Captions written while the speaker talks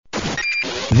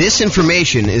This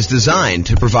information is designed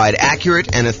to provide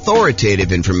accurate and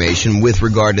authoritative information with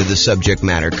regard to the subject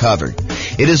matter covered.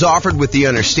 It is offered with the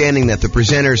understanding that the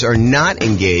presenters are not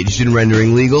engaged in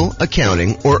rendering legal,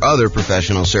 accounting, or other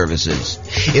professional services.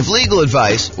 If legal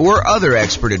advice or other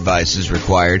expert advice is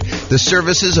required, the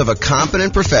services of a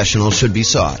competent professional should be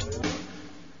sought.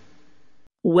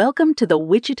 Welcome to the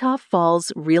Wichita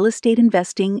Falls Real Estate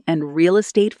Investing and Real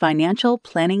Estate Financial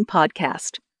Planning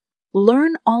Podcast.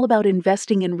 Learn all about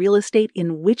investing in real estate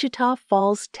in Wichita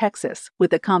Falls, Texas,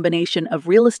 with a combination of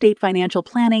real estate financial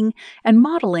planning and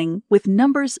modeling with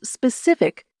numbers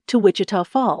specific to Wichita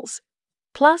Falls,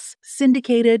 plus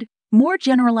syndicated, more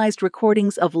generalized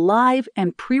recordings of live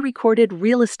and pre-recorded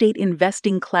real estate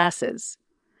investing classes.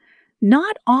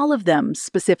 Not all of them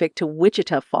specific to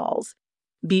Wichita Falls.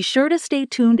 Be sure to stay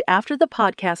tuned after the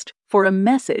podcast for a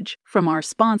message from our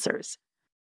sponsors.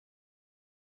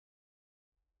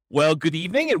 Well, good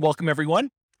evening and welcome everyone.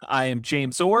 I am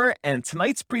James Orr, and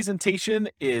tonight's presentation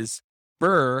is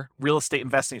BRRRR Real Estate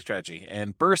Investing Strategy.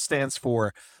 And BRRRR stands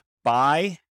for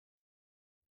Buy,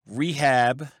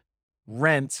 Rehab,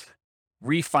 Rent,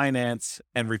 Refinance,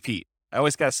 and Repeat. I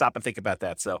always got to stop and think about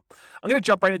that. So I'm going to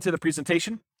jump right into the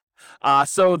presentation.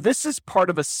 So this is part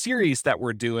of a series that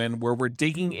we're doing where we're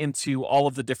digging into all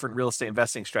of the different real estate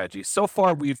investing strategies. So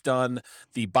far, we've done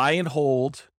the buy and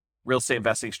hold real estate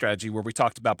investing strategy, where we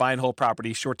talked about buy and hold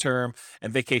property, short-term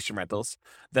and vacation rentals.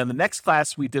 Then the next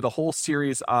class, we did a whole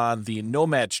series on the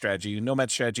nomad strategy. Nomad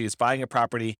strategy is buying a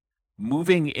property,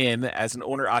 moving in as an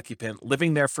owner-occupant,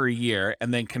 living there for a year,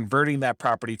 and then converting that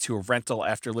property to a rental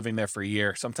after living there for a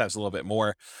year, sometimes a little bit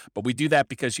more. But we do that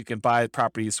because you can buy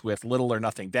properties with little or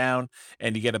nothing down,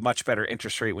 and you get a much better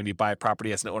interest rate when you buy a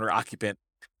property as an owner-occupant.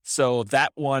 So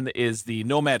that one is the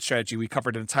nomad strategy. We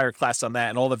covered an entire class on that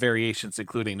and all the variations,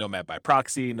 including nomad by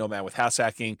proxy, nomad with house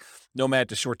hacking, nomad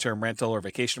to short-term rental or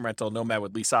vacation rental, nomad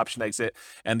with lease option exit,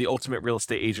 and the ultimate real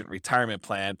estate agent retirement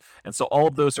plan. And so all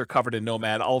of those are covered in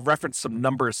nomad. I'll reference some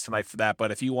numbers tonight for that,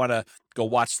 but if you want to go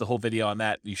watch the whole video on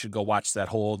that, you should go watch that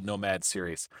whole nomad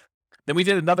series. Then we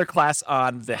did another class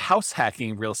on the house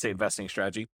hacking real estate investing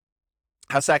strategy.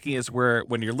 House hacking is where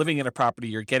when you're living in a property,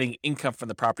 you're getting income from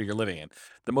the property you're living in.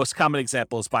 The most common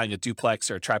example is buying a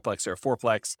duplex or a triplex or a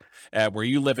fourplex, where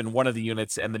you live in one of the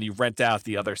units and then you rent out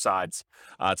the other sides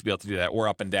to be able to do that, or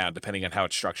up and down, depending on how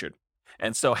it's structured.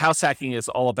 And so house hacking is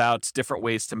all about different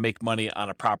ways to make money on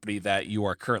a property that you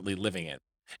are currently living in.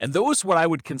 And those what I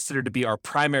would consider to be our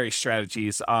primary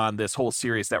strategies on this whole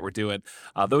series that we're doing.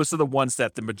 Those are the ones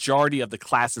that the majority of the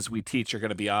classes we teach are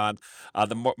going to be on,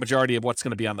 the majority of what's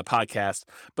going to be on the podcast.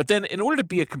 But then in order to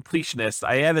be a completionist,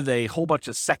 I added a whole bunch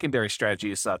of secondary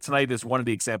strategies. Tonight is one of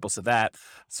the examples of that.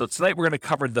 So tonight we're going to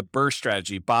cover the BRRRR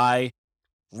strategy: buy,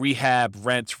 rehab,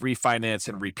 rent, refinance,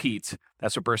 and repeat.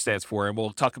 That's what BRRRR stands for. And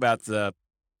we'll talk about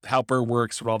how BRRRR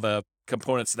works, what all the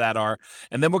components of that are.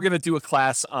 And then we're going to do a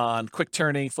class on quick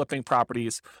turning, flipping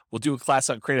properties. We'll do a class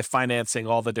on creative financing,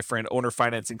 all the different owner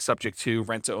financing subject to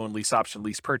rent to own, lease option,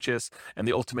 lease purchase, and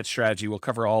the ultimate strategy. We'll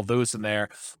cover all those in there.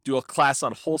 Do a class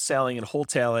on wholesaling and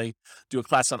wholetailing, do a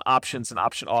class on options and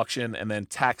option auction, and then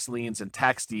tax liens and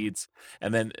tax deeds.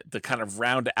 And then to kind of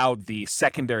round out the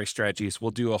secondary strategies,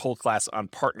 we'll do a whole class on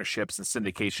partnerships and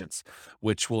syndications,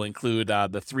 which will include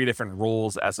the three different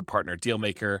roles as a partner: deal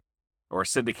maker, or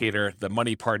syndicator, the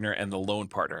money partner, and the loan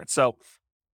partner. And so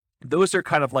those are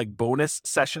kind of like bonus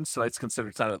sessions. So it's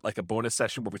considered kind of like a bonus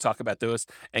session where we talk about those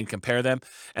and compare them.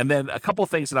 And then a couple of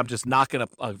things that I'm just not going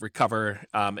to recover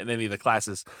in any of the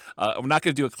classes. I'm not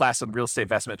going to do a class on real estate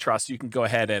investment trust. You can go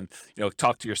ahead and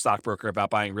talk to your stockbroker about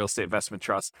buying real estate investment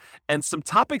trust. And some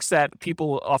topics that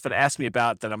people often ask me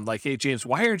about that I'm like, hey, James,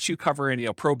 why aren't you covering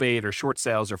probate or short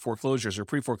sales or foreclosures or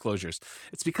pre-foreclosures?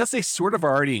 It's because they sort of are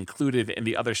already included in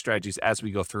the other strategies as we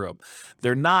go through them.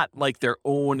 They're not like their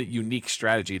own unique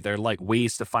strategy. They're like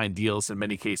ways to find deals in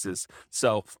many cases.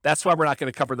 So that's why we're not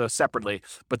going to cover those separately.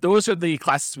 But those are the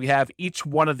classes we have. Each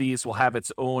one of these will have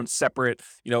its own separate,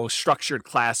 structured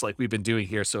class like we've been doing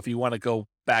here. So if you want to go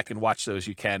back and watch those,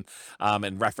 you can,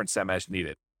 and reference them as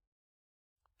needed.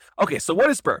 Okay, so what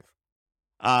is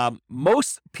BRRRR?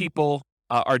 Most people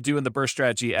are doing the BRRRR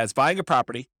strategy as buying a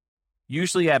property,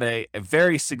 usually at a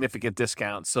very significant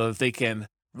discount, so that they can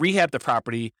rehab the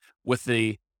property with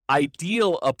the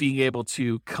ideal of being able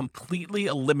to completely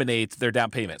eliminate their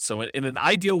down payment. So in an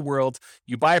ideal world,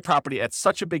 you buy a property at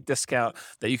such a big discount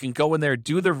that you can go in there,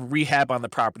 do the rehab on the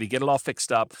property, get it all fixed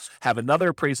up, have another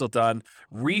appraisal done,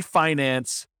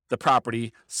 refinance the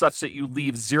property such that you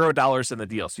leave $0 in the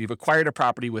deal. So you've acquired a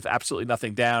property with absolutely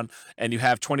nothing down, and you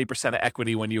have 20% of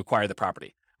equity when you acquire the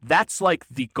property. That's like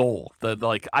the goal, the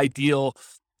like ideal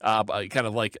kind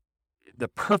of like the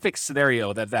perfect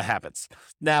scenario that happens.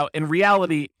 Now, in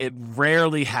reality, it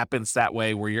rarely happens that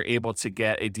way where you're able to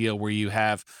get a deal where you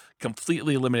have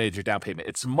completely eliminated your down payment.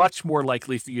 It's much more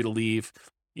likely for you to leave,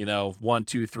 1,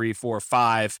 2, 3, 4,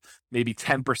 5, maybe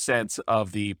 10%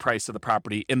 of the price of the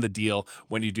property in the deal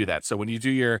when you do that. So when you do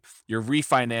your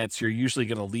refinance, you're usually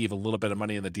going to leave a little bit of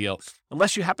money in the deal,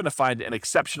 unless you happen to find an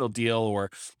exceptional deal, or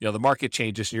the market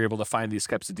changes and you're able to find these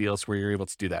types of deals where you're able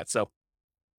to do that. So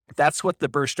that's what the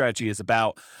BRRRR strategy is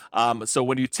about. So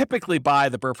when you typically buy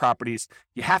the BRRRR properties,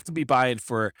 you have to be buying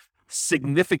for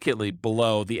significantly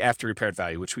below the after repaired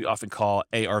value, which we often call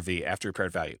ARV, after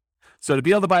repaired value. So to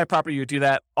be able to buy a property, you do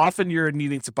that. Often you're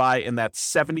needing to buy in that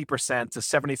 70% to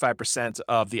 75%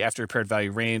 of the after repaired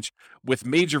value range. With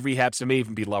major rehabs, it may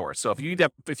even be lower. So if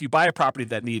you buy a property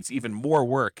that needs even more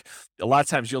work, a lot of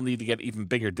times you'll need to get even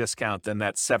bigger discount than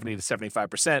that 70 to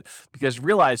 75%, because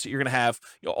realize that you're going to have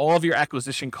all of your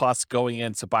acquisition costs going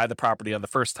in to buy the property on the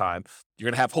first time. You're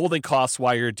going to have holding costs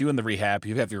while you're doing the rehab.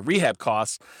 You have your rehab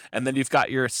costs, and then you've got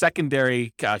your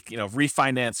secondary,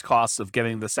 refinance costs of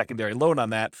getting the secondary loan on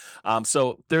that.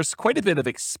 So there's quite a bit of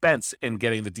expense in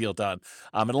getting the deal done.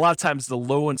 And a lot of times the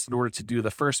loans, in order to do the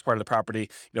first part of the property,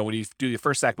 when you do your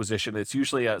first acquisition, it's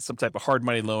usually some type of hard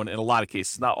money loan in a lot of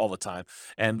cases, not all the time.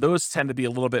 And those tend to be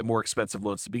a little bit more expensive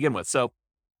loans to begin with. So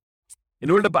in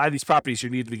order to buy these properties,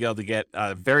 you need to be able to get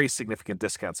very significant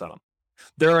discounts on them.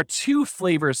 There are two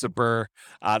flavors of BRRRR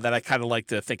that I kind of like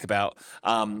to think about.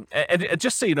 And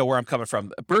just so you know where I'm coming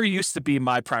from, BRRRR used to be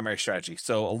my primary strategy.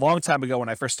 So a long time ago, when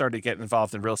I first started getting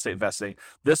involved in real estate investing,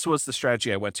 this was the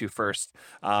strategy I went to first.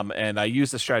 And I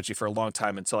used the strategy for a long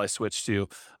time until I switched to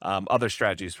other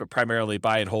strategies, but primarily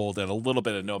buy and hold and a little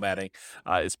bit of nomading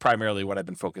is primarily what I've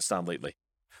been focused on lately.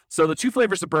 So the two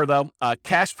flavors of BRRRR, though,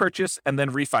 cash purchase and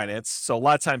then refinance. So a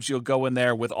lot of times you'll go in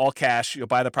there with all cash, you'll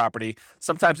buy the property.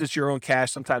 Sometimes it's your own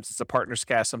cash, sometimes it's a partner's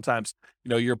cash, sometimes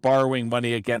you're borrowing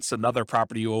money against another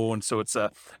property you own. So it's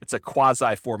a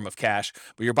quasi form of cash,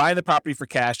 but you're buying the property for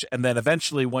cash, and then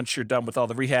eventually, once you're done with all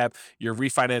the rehab, you're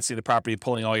refinancing the property,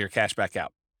 pulling all your cash back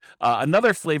out.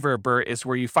 Another flavor of BRRRR is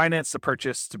where you finance the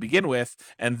purchase to begin with,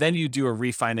 and then you do a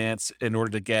refinance in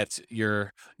order to get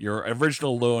your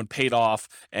original loan paid off,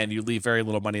 and you leave very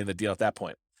little money in the deal at that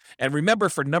point. And remember,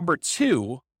 for number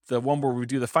two, the one where we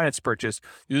do the finance purchase,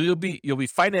 you'll be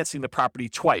financing the property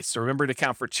twice. So remember to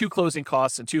account for 2 closing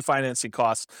costs and 2 financing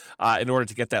costs in order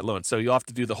to get that loan. So you'll have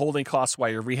to do the holding costs while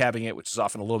you're rehabbing it, which is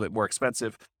often a little bit more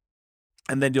expensive.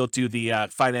 And then you'll do the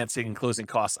financing and closing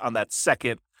costs on that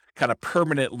second kind of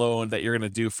permanent loan that you're going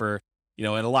to do for, in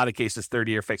a lot of cases,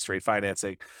 30-year fixed rate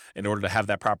financing in order to have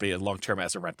that property long-term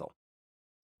as a rental.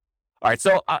 All right,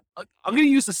 so I'm going to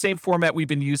use the same format we've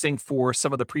been using for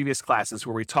some of the previous classes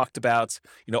where we talked about,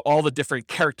 all the different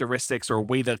characteristics or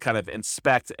way to kind of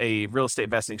inspect a real estate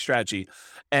investing strategy.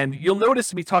 And you'll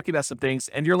notice me talking about some things,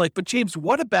 and you're like, but James,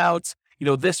 what about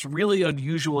this really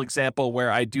unusual example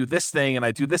where I do this thing and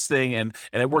I do this thing and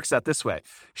it works out this way?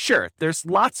 Sure, there's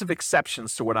lots of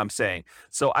exceptions to what I'm saying.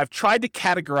 So I've tried to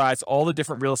categorize all the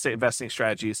different real estate investing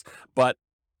strategies, but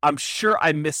I'm sure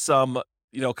I missed some,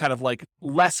 kind of like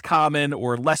less common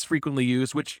or less frequently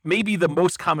used, which may be the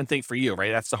most common thing for you,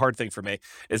 right? That's the hard thing for me,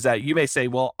 is that you may say,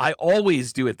 well, I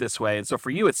always do it this way. And so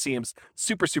for you, it seems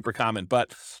super, super common.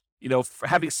 But for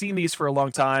having seen these for a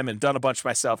long time and done a bunch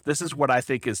myself, this is what I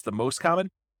think is the most common.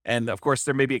 And of course,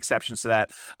 there may be exceptions to that.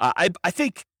 I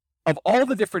think of all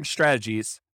the different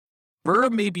strategies,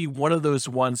 BRRRR may be one of those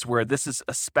ones where this is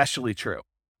especially true,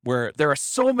 where there are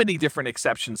so many different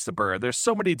exceptions to BRRRR. There's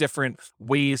so many different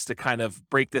ways to kind of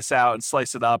break this out and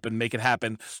slice it up and make it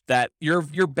happen that you're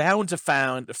bound to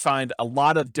find a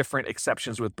lot of different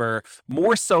exceptions with BRRRR,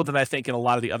 more so than I think in a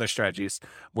lot of the other strategies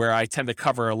where I tend to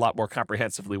cover a lot more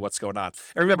comprehensively what's going on.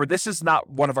 And remember, this is not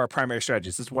one of our primary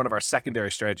strategies. This is one of our secondary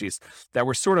strategies that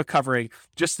we're sort of covering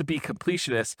just to be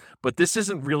completionists, but this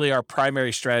isn't really our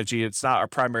primary strategy. It's not our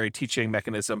primary teaching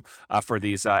mechanism for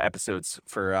these episodes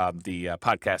for the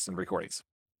podcast and recordings.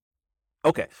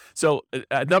 Okay, so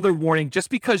another warning, just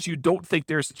because you don't think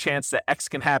there's a chance that X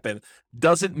can happen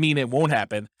doesn't mean it won't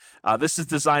happen. This is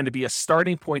designed to be a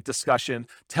starting point discussion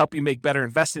to help you make better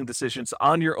investing decisions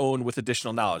on your own with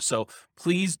additional knowledge. So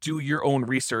please do your own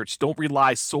research. Don't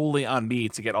rely solely on me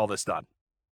to get all this done.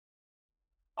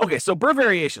 Okay, so BRRRR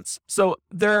variations. So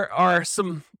there are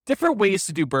some different ways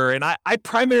to do BRRRR, and I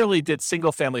primarily did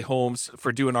single-family homes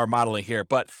for doing our modeling here,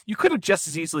 but you could have just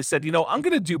as easily said, I'm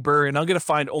going to do BRRRR, and I'm going to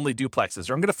find only duplexes,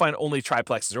 or I'm going to find only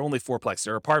triplexes, or only fourplexes,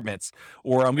 or apartments,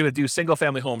 or I'm going to do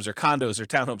single-family homes, or condos, or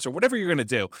townhomes, or whatever you're going to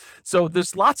do. So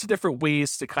there's lots of different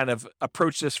ways to kind of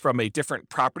approach this from a different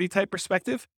property type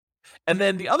perspective. And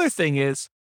then the other thing is,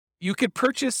 you could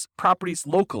purchase properties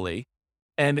locally.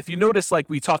 And if you notice, like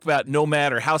we talk about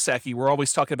nomad or house hacking, we're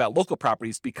always talking about local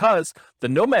properties because the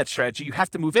nomad strategy, you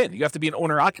have to move in. You have to be an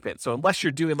owner occupant. So unless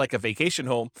you're doing like a vacation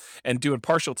home and doing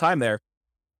partial time there,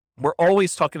 we're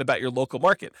always talking about your local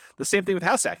market. The same thing with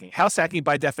house hacking. House hacking,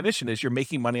 by definition, is you're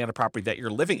making money on a property that you're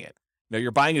living in.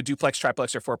 You're buying a duplex,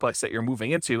 triplex, or fourplex that you're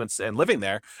moving into and living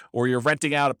there, or you're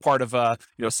renting out a part of a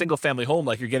single family home,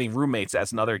 like you're getting roommates,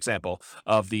 as another example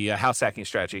of the house hacking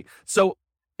strategy. So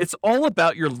it's all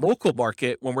about your local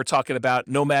market when we're talking about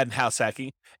nomad and house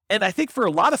hacking. And I think for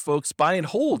a lot of folks, buy and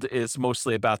hold is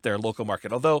mostly about their local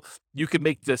market, although you could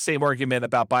make the same argument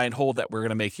about buy and hold that we're going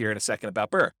to make here in a second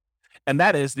about BRRRR. And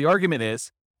that is, the argument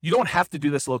is, you don't have to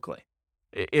do this locally.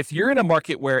 If you're in a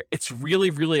market where it's really,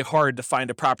 really hard to find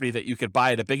a property that you could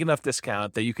buy at a big enough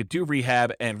discount that you could do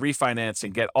rehab and refinance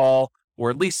and get all, or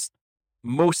at least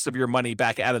most of your money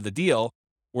back out of the deal,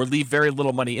 or leave very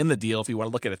little money in the deal, if you want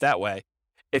to look at it that way.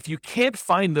 If you can't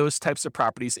find those types of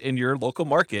properties in your local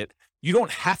market, you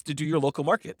don't have to do your local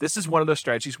market. This is one of those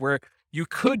strategies where you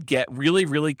could get really,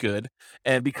 really good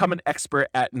and become an expert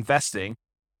at investing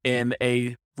in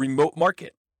a remote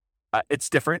market. It's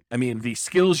different. I mean, the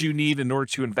skills you need in order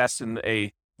to invest in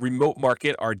a remote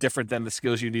market are different than the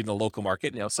skills you need in a local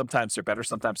market. Sometimes they're better,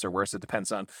 sometimes they're worse. It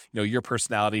depends on, your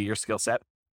personality, your skill set.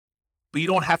 But you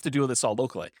don't have to do this all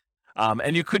locally.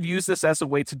 And you could use this as a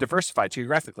way to diversify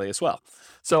geographically as well.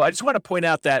 So I just want to point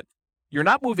out that you're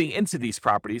not moving into these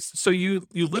properties. So you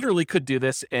literally could do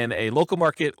this in a local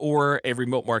market or a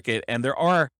remote market. And there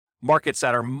are markets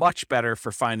that are much better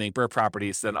for finding BRRRR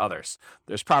properties than others.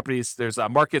 There's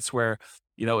markets where,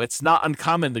 it's not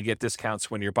uncommon to get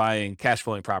discounts when you're buying cash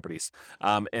flowing properties.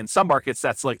 In some markets,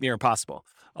 that's like near impossible.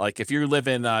 Like if you live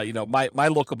in, my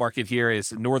local market here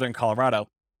is northern Colorado.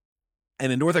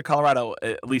 And in northern Colorado,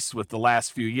 at least with the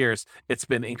last few years, it's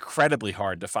been incredibly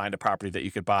hard to find a property that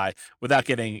you could buy without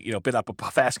getting, bid up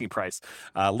above asking price,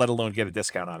 let alone get a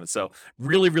discount on it. So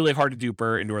really, really hard to do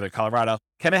BRRRR in northern Colorado.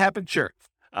 Can it happen? Sure.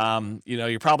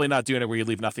 You're probably not doing it where you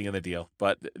leave nothing in the deal,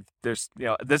 but there's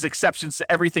exceptions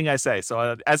to everything I say.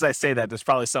 So as I say that, there's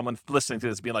probably someone listening to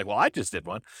this being like, well, I just did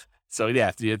one. So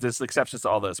yeah, there's exceptions to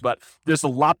all those, but there's a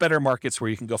lot better markets where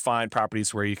you can go find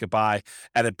properties where you could buy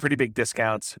at a pretty big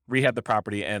discount, rehab the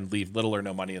property, and leave little or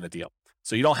no money in the deal.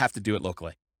 So you don't have to do it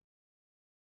locally.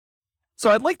 So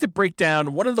I'd like to break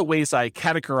down one of the ways I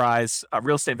categorize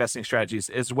real estate investing strategies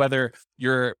is whether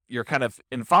you're kind of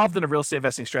involved in a real estate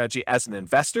investing strategy as an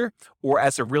investor or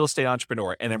as a real estate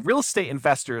entrepreneur. And a real estate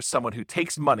investor is someone who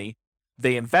takes money,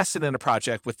 they invest it in a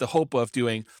project with the hope of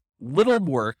doing little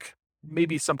work,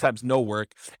 maybe sometimes no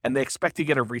work, and they expect to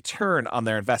get a return on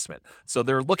their investment. So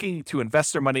they're looking to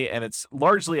invest their money, and it's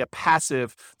largely a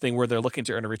passive thing where they're looking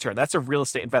to earn a return. That's a real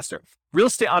estate investor. Real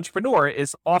estate entrepreneur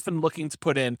is often looking to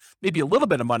put in maybe a little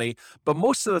bit of money, but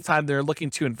most of the time they're looking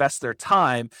to invest their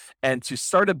time and to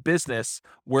start a business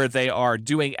where they are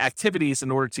doing activities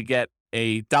in order to get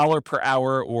a dollar per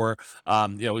hour or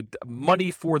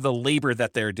money for the labor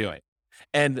that they're doing.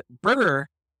 And BRRRR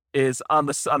is on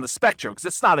the spectrum, because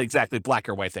it's not exactly black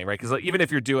or white thing, right? Because even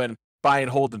if you're doing buy and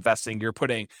hold investing, you're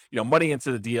putting money into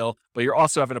the deal, but you're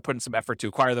also having to put in some effort to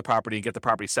acquire the property and get the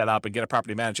property set up and get a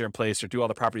property manager in place or do all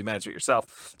the property management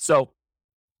yourself. So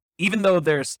even though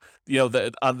there's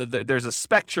there's a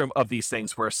spectrum of these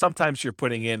things where sometimes you're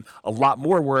putting in a lot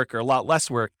more work or a lot less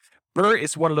work, BRRRR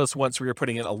is one of those ones where you're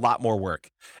putting in a lot more work.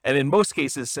 And in most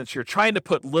cases, since you're trying to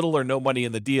put little or no money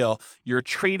in the deal, you're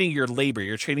trading your labor,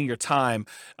 you're trading your time,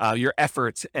 your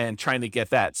efforts, and trying to get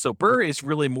that. So BRRRR is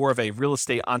really more of a real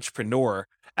estate entrepreneur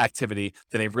activity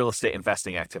than a real estate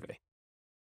investing activity.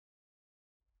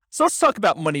 So let's talk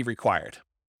about money required.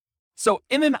 So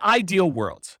in an ideal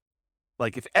world,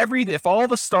 like if all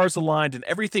the stars aligned and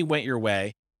everything went your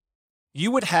way,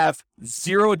 you would have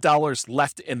 $0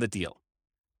 left in the deal.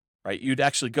 Right, you'd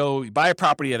actually go buy a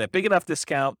property at a big enough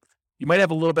discount. You might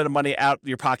have a little bit of money out of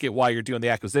your pocket while you're doing the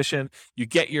acquisition. You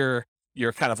get your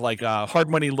kind of like hard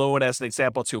money loan, as an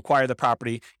example, to acquire the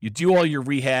property. You do all your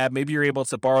rehab. Maybe you're able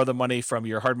to borrow the money from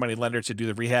your hard money lender to do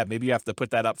the rehab. Maybe you have to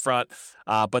put that up front.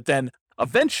 But then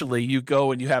eventually you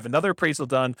go and you have another appraisal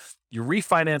done. You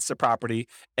refinance the property.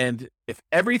 And if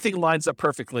everything lines up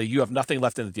perfectly, you have nothing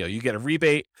left in the deal. You get a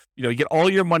rebate. You get all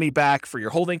your money back for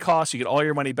your holding costs. You get all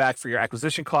your money back for your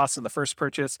acquisition costs in the first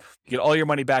purchase. You get all your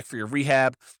money back for your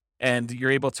rehab. And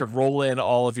you're able to roll in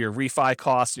all of your refi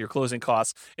costs, your closing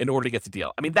costs in order to get the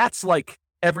deal. I mean, that's like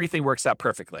everything works out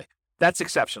perfectly. That's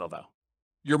exceptional, though.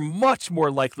 You're much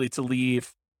more likely to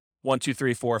leave 1, 2,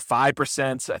 3, 4,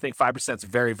 5%. I think 5% is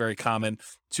very, very common,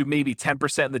 to maybe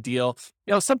 10% in the deal.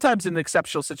 Sometimes in an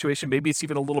exceptional situation, maybe it's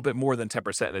even a little bit more than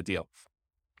 10% in a deal.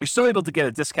 You're still able to get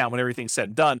a discount when everything's said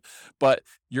and done, but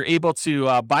you're able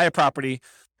to buy a property,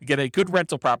 get a good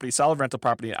rental property, solid rental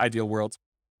property in ideal world,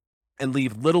 and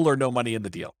leave little or no money in the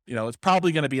deal. It's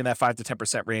probably going to be in that 5 to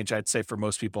 10% range, I'd say, for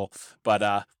most people.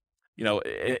 But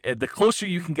the closer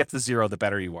you can get to zero, the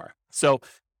better you are. So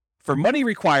for money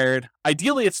required,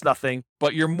 ideally it's nothing,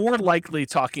 but you're more likely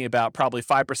talking about probably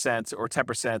 5% or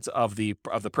 10% of the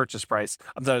purchase price,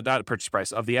 not the purchase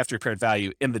price, of the after repaired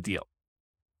value in the deal.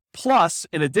 Plus,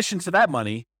 in addition to that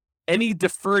money, any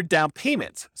deferred down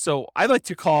payment. So I like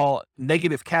to call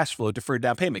negative cash flow deferred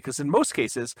down payment, because in most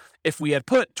cases, if we had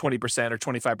put 20% or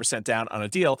 25% down on a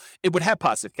deal, it would have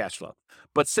positive cash flow.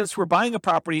 But since we're buying a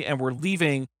property and we're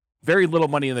leaving very little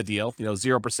money in the deal,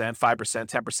 0%,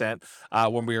 5%,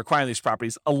 10%, when we're acquiring these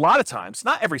properties, a lot of times,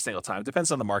 not every single time, depends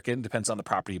on the market and depends on the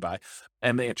property you buy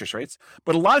and the interest rates,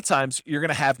 but a lot of times you're going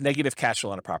to have negative cash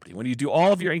flow on a property. When you do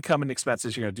all of your income and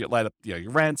expenses, you're going to light up your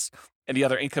rents, any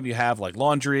other income you have like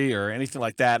laundry or anything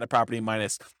like that in a property,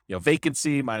 minus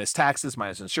vacancy, minus taxes,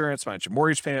 minus insurance, minus your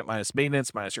mortgage payment, minus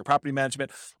maintenance, minus your property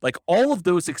management, like all of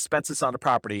those expenses on a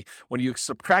property, when you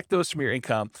subtract those from your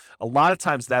income, a lot of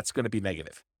times that's going to be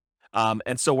negative.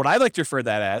 And so what I like to refer to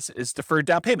that as is deferred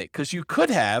down payment, because you could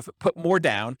have put more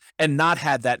down and not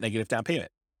had that negative down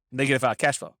payment, negative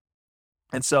cash flow.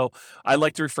 And so I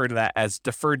like to refer to that as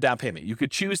deferred down payment. You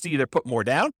could choose to either put more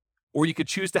down, or you could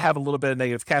choose to have a little bit of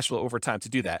negative cash flow over time to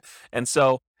do that. And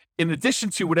so in addition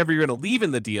to whatever you're going to leave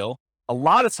in the deal, a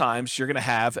lot of times you're going to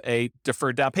have a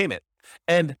deferred down payment.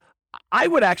 And I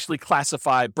would actually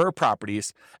classify BRRRR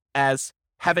properties as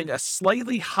having a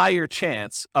slightly higher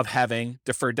chance of having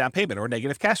deferred down payment or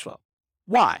negative cash flow.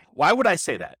 Why? Why would I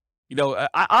say that?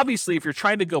 Obviously, if you're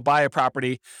trying to go buy a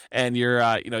property and you're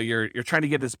trying to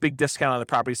get this big discount on the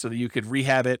property so that you could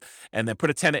rehab it and then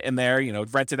put a tenant in there,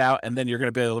 rent it out, and then you're going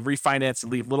to be able to refinance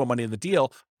and leave little money in the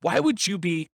deal, why would you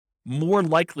be more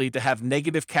likely to have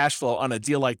negative cash flow on a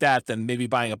deal like that than maybe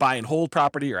buying a buy and hold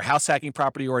property or a house hacking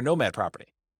property or a nomad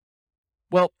property?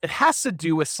 Well, it has to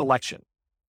do with selection.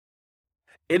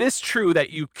 It is true that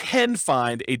you can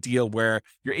find a deal where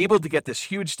you're able to get this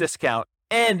huge discount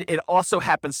and it also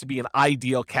happens to be an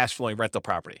ideal cash flowing rental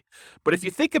property. But if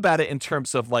you think about it in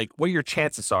terms of like what your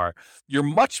chances are, you're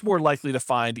much more likely to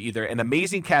find either an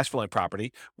amazing cash flowing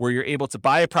property where you're able to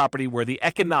buy a property where the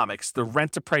economics, the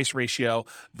rent to price ratio,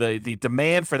 the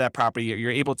demand for that property,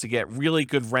 you're able to get really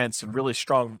good rents and really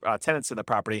strong tenants in the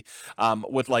property,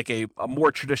 with like a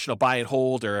more traditional buy and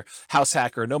hold or house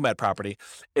hack or nomad property.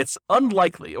 It's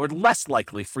unlikely or less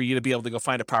likely for you to be able to go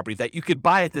find a property that you could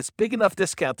buy at this big enough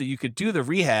discount that you could do the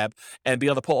rehab and be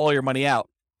able to pull all your money out.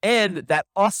 And that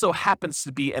also happens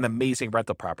to be an amazing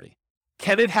rental property.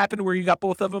 Can it happen where you got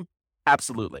both of them?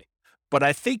 Absolutely. But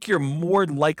I think you're more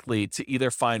likely to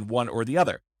either find one or the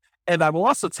other. And I will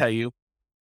also tell you,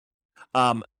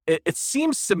 it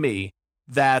seems to me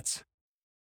that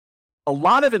a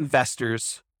lot of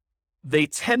investors, they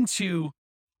tend to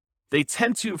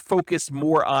focus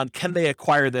more on can they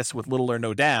acquire this with little or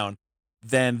no down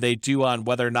than they do on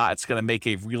whether or not it's going to make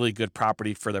a really good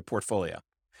property for their portfolio.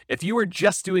 If you are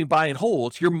just doing buy and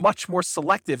hold, you're much more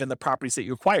selective in the properties that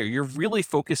you acquire. You're really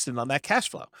focused in on that cash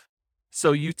flow.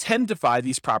 So you tend to buy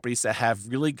these properties that have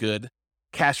really good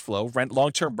cash flow,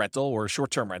 long-term rental or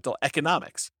short-term rental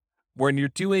economics. When you're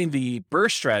doing the BRRRR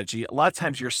strategy, a lot of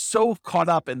times you're so caught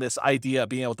up in this idea of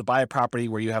being able to buy a property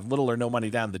where you have little or no money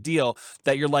down the deal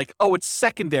that you're like, oh, it's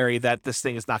secondary that this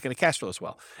thing is not going to cash flow as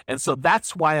well. And so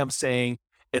that's why I'm saying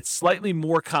it's slightly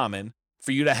more common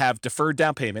for you to have deferred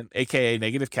down payment, aka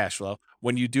negative cash flow,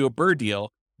 when you do a BRRRR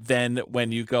deal than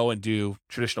when you go and do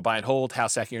traditional buy and hold,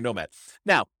 house hacking, or nomad.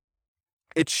 Now,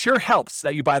 it sure helps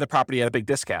that you buy the property at a big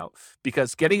discount,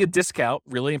 because getting a discount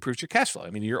really improves your cash flow. I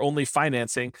mean, you're only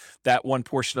financing that one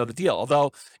portion of the deal.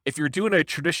 Although if you're doing a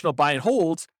traditional buy and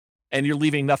hold and you're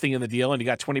leaving nothing in the deal and you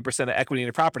got 20% of equity in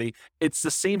your property, it's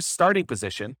the same starting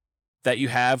position that you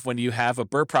have when you have a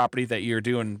BRRRR property that you're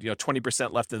doing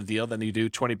 20% left in the deal, then you do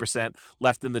 20%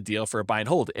 left in the deal for a buy and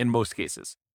hold in most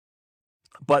cases.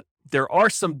 But there are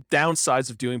some downsides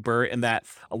of doing BRRRR in that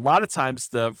a lot of times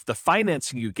the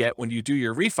financing you get when you do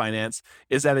your refinance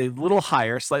is at a little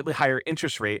higher, slightly higher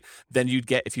interest rate than you'd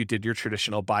get if you did your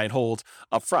traditional buy and hold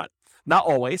up front. Not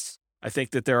always. I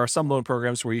think that there are some loan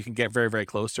programs where you can get very, very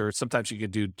close, or sometimes you can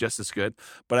do just as good.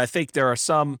 But I think there are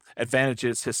some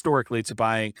advantages historically to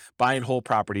buying buy and hold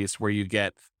properties where you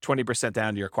get 20%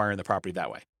 down, you're acquiring the property that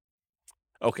way.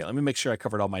 Okay, let me make sure I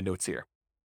covered all my notes here.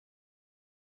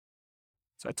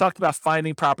 So I talked about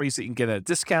finding properties that you can get at a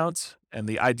discount, and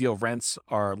the ideal rents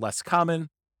are less common.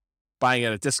 Buying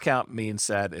at a discount means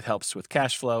that it helps with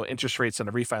cash flow. Interest rates on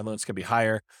the refi loans can be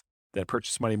higher. than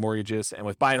purchase money mortgages. And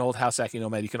with buy and hold, house hacking,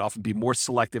 nomad, you can often be more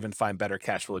selective and find better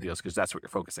cash flow deals because that's what you're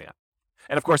focusing on.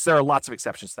 And of course, there are lots of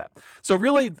exceptions to that. So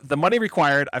really, the money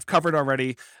required, I've covered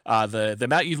already. The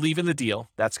amount you leave in the deal,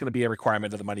 that's going to be a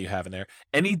requirement of the money you have in there.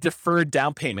 Any deferred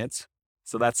down payments,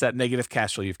 so that's that negative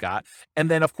cash flow you've got. And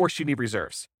then, of course, you need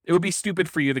reserves. It would be stupid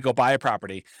for you to go buy a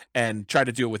property and try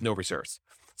to do it with no reserves.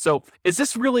 So is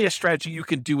this really a strategy you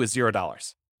can do with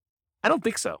 $0? I don't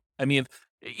think so. I mean,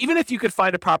 even if you could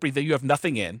find a property that you have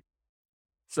nothing in,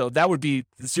 so that would be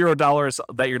 $0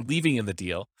 that you're leaving in the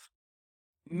deal.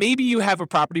 Maybe you have a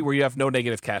property where you have no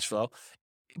negative cash flow,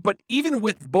 but even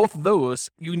with both of those,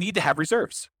 you need to have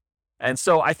reserves. And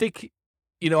so I think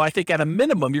at a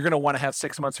minimum, you're going to want to have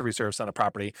 6 months of reserves on a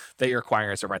property that you're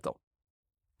acquiring as a rental.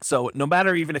 So no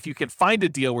matter even if you can find a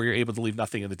deal where you're able to leave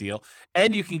nothing in the deal,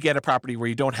 and you can get a property where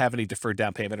you don't have any deferred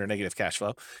down payment or negative cash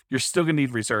flow, you're still going to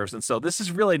need reserves. And so this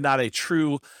is really not a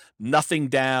true nothing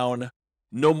down,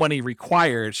 no money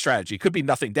required strategy. It could be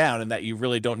nothing down in that you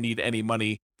really don't need any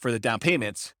money for the down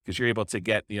payments because you're able to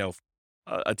get,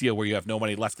 a deal where you have no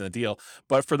money left in the deal.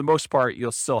 But for the most part,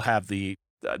 you'll still have the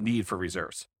need for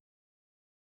reserves.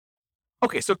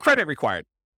 Okay, so credit required.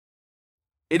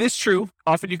 It is true.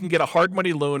 Often you can get a hard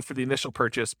money loan for the initial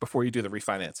purchase before you do the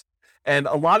refinance. And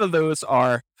a lot of those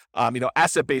are,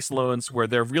 asset-based loans where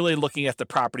they're really looking at the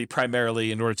property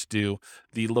primarily in order to do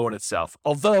the loan itself.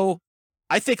 Although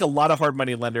I think a lot of hard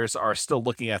money lenders are still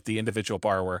looking at the individual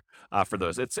borrower for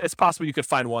those. It's possible you could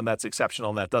find one that's exceptional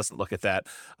and that doesn't look at that.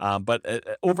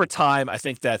 But over time, I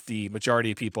think that the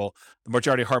majority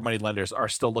of hard money lenders are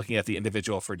still looking at the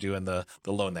individual for doing the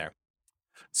loan there.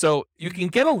 So you can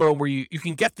get a loan where you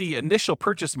can get the initial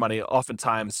purchase money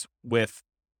oftentimes with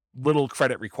little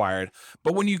credit required.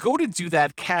 But when you go to do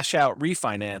that cash out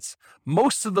refinance,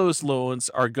 most of those loans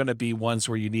are going to be ones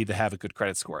where you need to have a good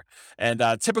credit score. And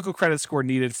typical credit score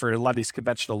needed for a lot of these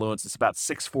conventional loans is about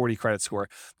 640 credit score.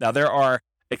 Now, there are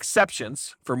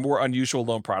exceptions for more unusual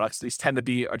loan products. These tend to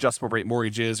be adjustable rate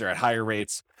mortgages or at higher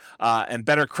rates, and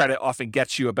better credit often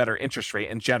gets you a better interest rate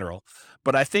in general.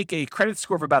 But I think a credit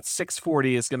score of about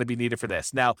 640 is going to be needed for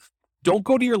this. Now, don't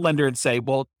go to your lender and say,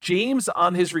 well, James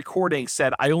on his recording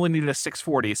said I only needed a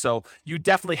 640, so you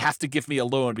definitely have to give me a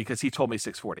loan because he told me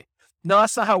 640. No,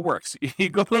 that's not how it works. You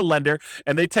go to the lender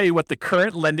and they tell you what the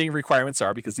current lending requirements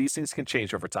are because these things can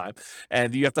change over time.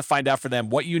 And you have to find out for them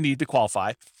what you need to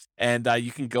qualify. And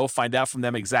you can go find out from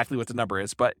them exactly what the number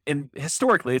is. But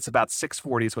historically, it's about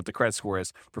 640 is what the credit score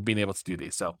is for being able to do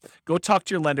these. So go talk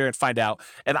to your lender and find out.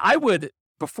 And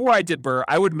before I did BRRRR,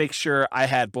 I would make sure I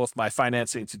had both my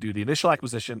financing to do the initial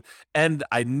acquisition and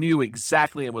I knew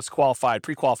exactly and was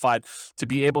pre-qualified to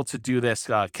be able to do this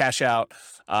cash out,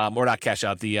 or not cash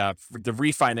out, the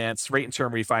refinance, rate and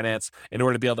term refinance in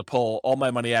order to be able to pull all my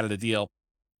money out of the deal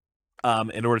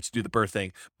in order to do the BRRRR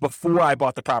thing before I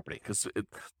bought the property. Because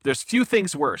there's few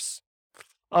things worse.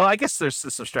 I guess there's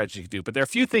some strategy you can do, but there are a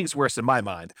few things worse in my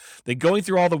mind than going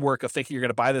through all the work of thinking you're going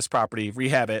to buy this property,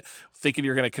 rehab it, thinking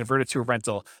you're going to convert it to a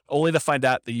rental, only to find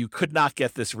out that you could not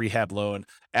get this rehab loan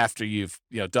after you've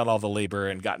done all the labor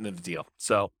and gotten in the deal.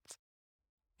 So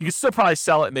you can still probably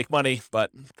sell it and make money,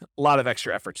 but a lot of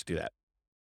extra effort to do that.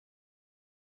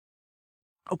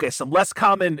 Okay, some less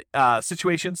common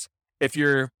situations. If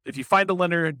you find a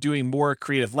lender doing more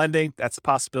creative lending, that's a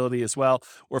possibility as well.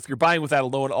 Or if you're buying without a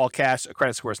loan, all cash, a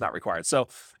credit score is not required. So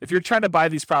if you're trying to buy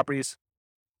these properties,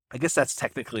 I guess that's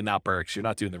technically not BRRRR because you're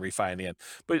not doing the refi in the end.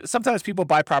 But sometimes people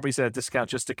buy properties at a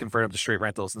discount just to convert them to straight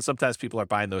rentals. And sometimes people are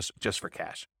buying those just for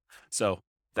cash. So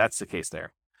that's the case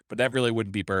there. But that really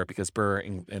wouldn't be BRRRR because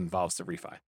BRRRR involves the refi.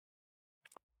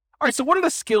 All right, so what are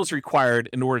the skills required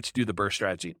in order to do the BRRRR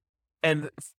strategy? And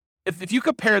if you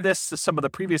compare this to some of the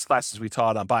previous classes we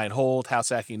taught on buy and hold, house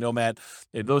hacking, nomad,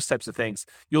 those types of things,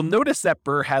 you'll notice that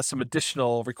BRRRR has some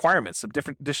additional requirements, some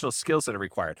different additional skills that are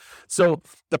required. So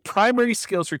the primary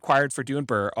skills required for doing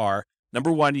BRRRR are,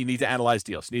 number one, you need to analyze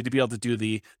deals. You need to be able to do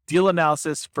the deal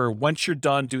analysis for once you're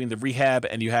done doing the rehab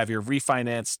and you have your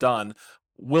refinance done,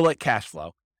 will it cash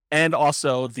flow? And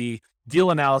also the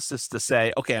deal analysis to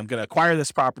say, okay, I'm going to acquire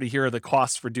this property. Here are the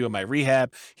costs for doing my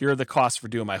rehab. Here are the costs for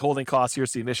doing my holding costs.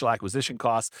 Here's the initial acquisition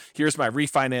costs. Here's my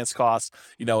refinance costs,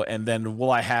 and then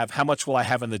how much will I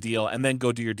have in the deal? And then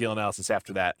go do your deal analysis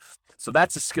after that. So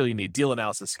that's a skill you need, deal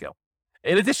analysis skill.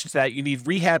 In addition to that, you need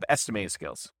rehab estimating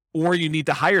skills. Or you need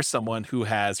to hire someone who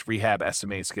has rehab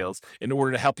estimating skills in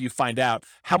order to help you find out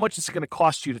how much it's going to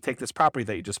cost you to take this property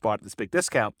that you just bought at this big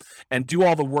discount and do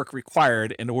all the work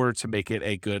required in order to make it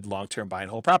a good long-term buy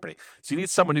and hold property. So you need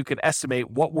someone who can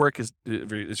estimate what work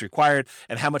is required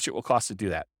and how much it will cost to do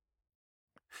that.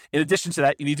 In addition to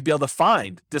that, you need to be able to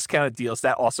find discounted deals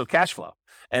that also cash flow.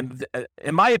 And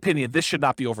in my opinion, this should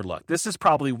not be overlooked. This is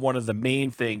probably one of the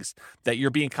main things that you're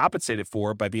being compensated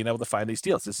for by being able to find these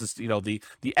deals. This is, the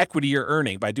equity you're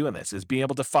earning by doing this is being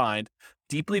able to find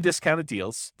deeply discounted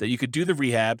deals that you could do the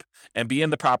rehab and be in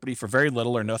the property for very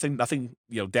little or nothing,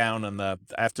 down on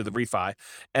after the refi.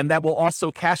 And that will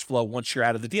also cash flow once you're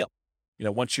out of the deal,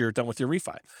 once you're done with your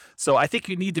refi. So I think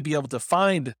you need to be able to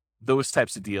find those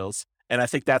types of deals. And I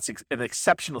think that's an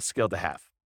exceptional skill to have.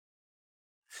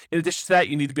 In addition to that,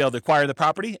 you need to be able to acquire the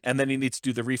property, and then you need to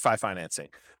do the refi financing.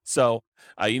 So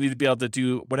you need to be able to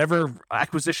do whatever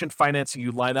acquisition financing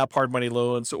you line up, hard money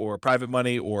loans or private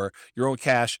money or your own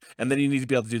cash, and then you need to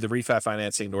be able to do the refi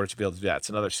financing in order to be able to do that. It's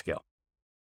another skill.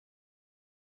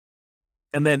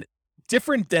 And then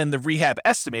different than the rehab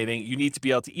estimating, you need to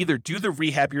be able to either do the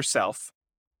rehab yourself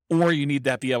or you need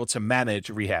to be able to manage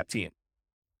a rehab team.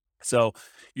 So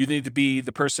you need to be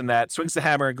the person that swings the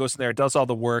hammer and goes in there, does all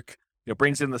the work,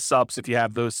 brings in the subs if you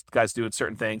have those guys doing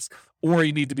certain things, or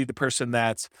you need to be the person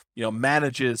that,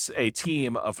 manages a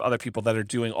team of other people that are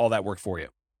doing all that work for you.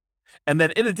 And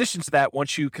then in addition to that,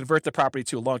 once you convert the property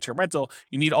to a long-term rental,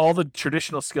 you need all the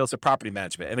traditional skills of property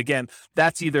management. And again,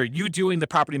 that's either you doing the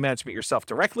property management yourself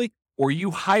directly or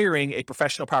you hiring a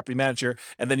professional property manager,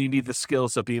 and then you need the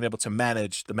skills of being able to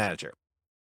manage the manager.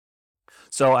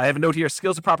 So I have a note here,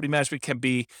 skills of property management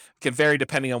can vary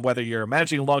depending on whether you're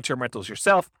managing long-term rentals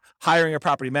yourself, hiring a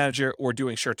property manager, or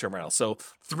doing short-term rentals. So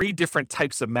 3 different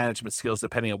types of management skills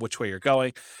depending on which way you're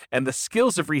going. And the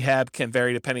skills of rehab can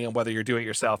vary depending on whether you're doing it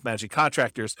yourself, managing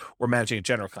contractors, or managing a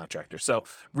general contractor. So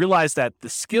realize that the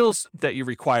skills that you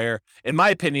require, in my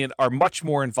opinion, are much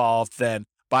more involved than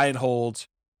buy and hold,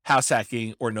 house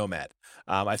hacking, or nomad.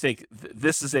 I think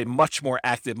this is a much more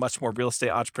active, much more real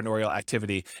estate entrepreneurial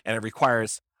activity, and it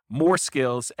requires more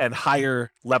skills and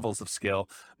higher levels of skill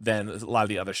than a lot of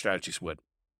the other strategies would.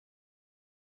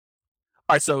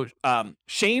 All right, so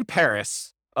Shane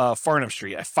Paris, Farnham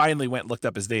Street, I finally went and looked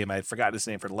up his name. I had forgotten his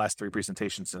name for the last 3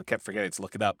 presentations and kept forgetting to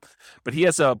look it up. But he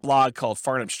has a blog called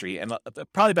Farnham Street, and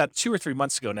probably about 2 or 3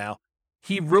 months ago now,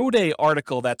 he wrote an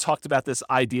article that talked about this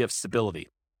idea of stability.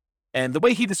 And the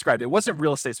way he described it wasn't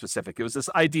real estate specific. It was this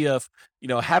idea of,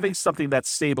 having something that's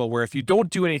stable where if you don't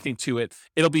do anything to it,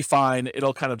 it'll be fine.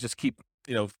 It'll kind of just keep,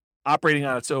 operating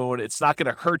on its own. It's not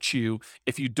going to hurt you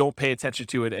if you don't pay attention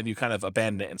to it and you kind of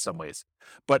abandon it in some ways.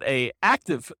 But a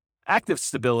active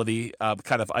stability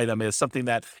kind of item is something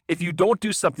that if you don't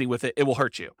do something with it, it will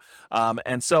hurt you.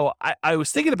 And so I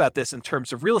was thinking about this in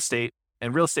terms of real estate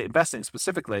and real estate investing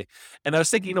specifically. And I was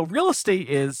thinking, real estate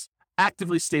is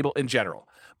actively stable in general.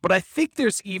 But I think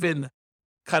there's even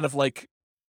kind of like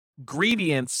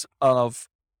gradients of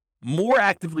more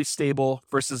actively stable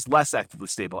versus less actively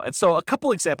stable. And so a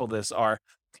couple examples of this are,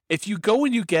 if you go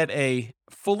and you get a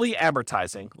fully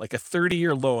amortizing, like a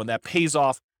 30-year loan that pays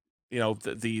off,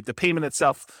 the payment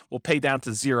itself will pay down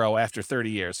to 0 after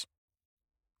 30 years.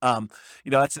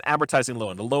 That's an amortizing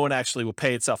loan. The loan actually will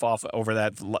pay itself off over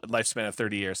that lifespan of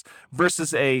 30 years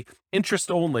versus a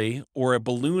interest only or a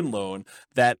balloon loan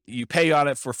that you pay on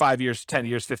it for 5 years, 10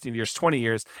 years, 15 years, 20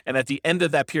 years. And at the end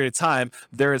of that period of time,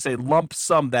 there is a lump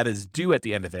sum that is due at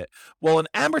the end of it. Well, an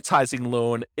amortizing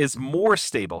loan is more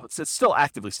stable. It's still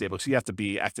actively stable, so you have to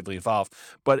be actively involved,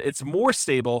 but it's more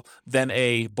stable than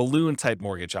a balloon type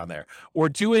mortgage on there. Or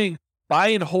doing buy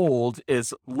and hold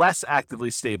is less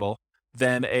actively stable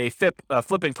than a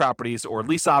flipping properties or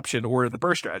lease option or the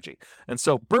BRRRR strategy. And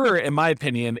so BRRRR, in my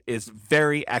opinion, is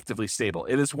very actively stable.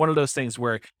 It is one of those things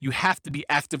where you have to be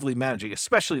actively managing,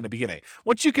 especially in the beginning.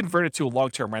 Once you convert it to a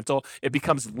long-term rental, it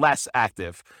becomes less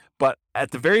active. But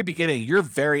at the very beginning, you're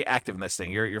very active in this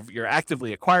thing. You're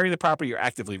actively acquiring the property, you're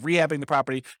actively rehabbing the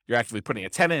property, you're actively putting a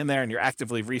tenant in there, and you're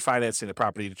actively refinancing the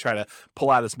property to try to pull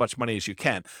out as much money as you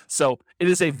can. So it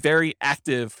is a very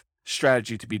active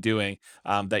strategy to be doing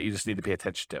that you just need to pay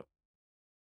attention to.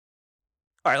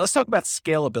 All right, let's talk about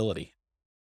scalability.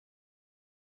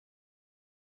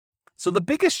 So the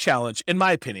biggest challenge, in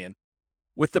my opinion,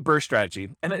 with the BRRRR strategy,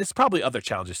 and it's probably other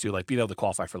challenges too, like being able to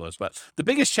qualify for loans, but the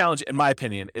biggest challenge, in my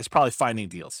opinion, is probably finding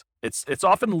deals. It's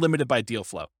often limited by deal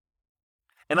flow.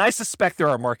 And I suspect there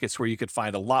are markets where you could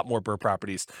find a lot more BRRRR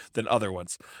properties than other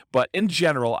ones. But in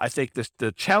general, I think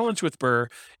the challenge with BRRRR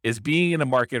is being in a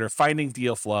market or finding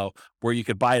deal flow where you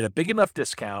could buy at a big enough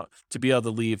discount to be able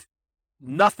to leave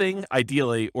nothing,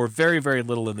 ideally, or very, very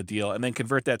little in the deal, and then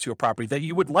convert that to a property that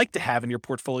you would like to have in your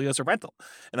portfolio as a rental.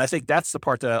 And I think that's the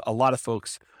part that a lot of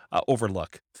folks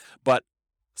overlook. But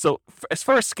So as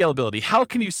far as scalability, how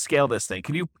can you scale this thing?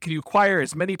 Can you acquire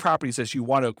as many properties as you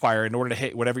want to acquire in order to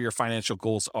hit whatever your financial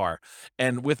goals are?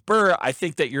 And with BRRRR, I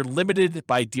think that you're limited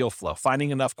by deal flow,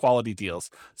 finding enough quality deals.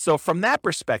 So from that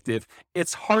perspective,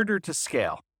 it's harder to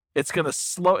scale. It's going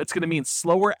to mean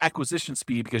slower acquisition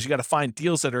speed because you got to find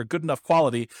deals that are good enough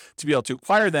quality to be able to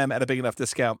acquire them at a big enough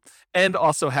discount and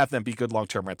also have them be good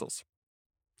long-term rentals.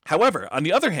 However, on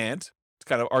the other hand, to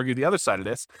kind of argue the other side of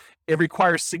this, it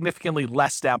requires significantly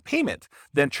less down payment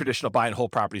than traditional buy and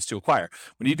hold properties to acquire.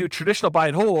 When you do traditional buy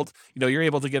and hold, you're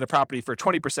able to get a property for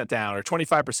 20% down or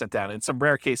 25% down. In some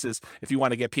rare cases, if you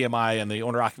want to get PMI and the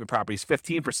owner occupant properties,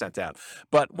 15% down.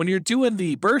 But when you're doing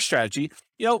the BRRRR strategy,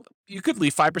 you could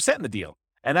leave 5% in the deal.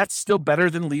 And that's still better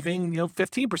than leaving,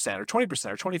 15% or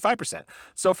 20% or 25%.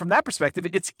 So from that perspective,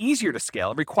 it's easier to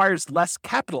scale. It requires less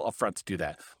capital upfront to do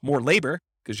that. More labor,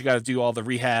 because you got to do all the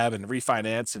rehab and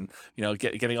refinance and,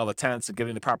 getting all the tenants and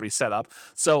getting the property set up.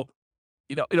 So,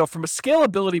 from a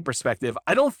scalability perspective,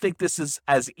 I don't think this is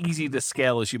as easy to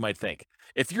scale as you might think.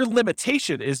 If your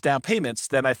limitation is down payments,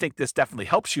 then I think this definitely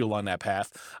helps you along that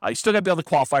path. You still got to be able to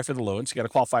qualify for the loans. You got to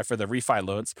qualify for the refi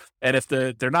loans. And if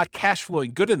they're not cash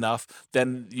flowing good enough,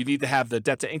 then you need to have the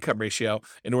debt to income ratio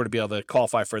in order to be able to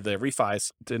qualify for the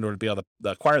refis, in order to be able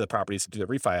to acquire the properties and do the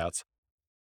refi outs.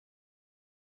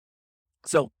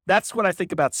 So that's what I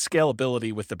think about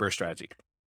scalability with the BRRRR strategy.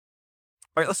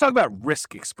 All right, let's talk about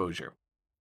risk exposure.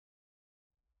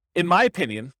 In my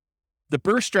opinion, the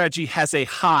BRRRR strategy has a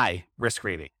high risk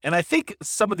rating. And I think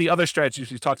some of the other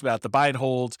strategies we talked about, the buy and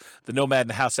hold, the nomad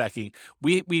and the house hacking,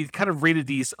 we kind of rated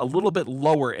these a little bit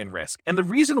lower in risk. And the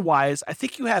reason why is I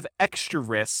think you have extra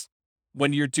risks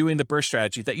when you're doing the BRRRR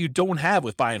strategy that you don't have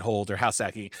with buy and hold or house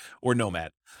hacking or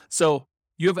nomad. So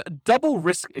you have a double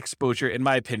risk exposure, in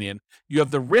my opinion. You have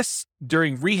the risks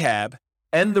during rehab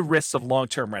and the risks of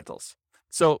long-term rentals.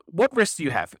 So what risks do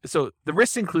you have? So the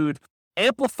risks include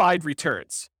amplified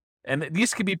returns, and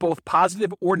these can be both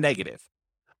positive or negative.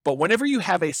 But whenever you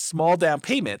have a small down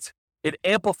payment, it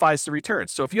amplifies the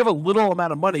returns. So if you have a little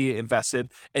amount of money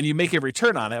invested and you make a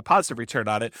return on it, a positive return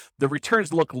on it, the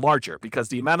returns look larger because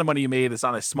the amount of money you made is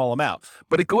on a small amount.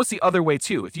 But it goes the other way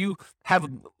too. If you have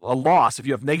a loss, if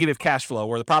you have negative cash flow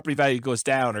or the property value goes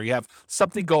down or you have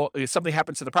something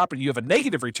happens to the property, you have a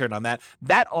negative return on that,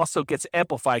 that also gets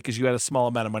amplified because you had a small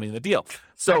amount of money in the deal.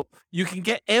 So you can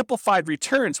get amplified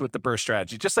returns with the BRRRR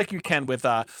strategy, just like you can with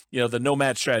the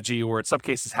nomad strategy, or in some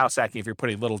cases house hacking if you're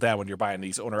putting little down when you're buying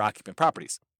these owner occupant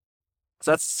properties.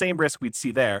 So that's the same risk we'd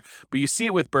see there, but you see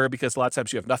it with BRRRR because a lot of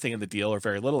times you have nothing in the deal or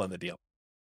very little in the deal.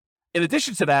 In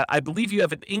addition to that, I believe you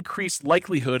have an increased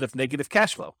likelihood of negative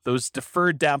cash flow, those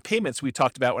deferred down payments we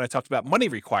talked about when I talked about money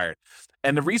required.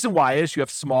 And the reason why is you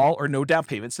have small or no down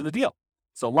payments in the deal.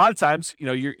 So a lot of times,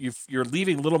 you're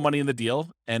leaving little money in the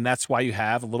deal, and that's why you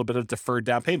have a little bit of deferred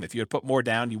down payment. If you had put more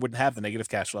down, you wouldn't have the negative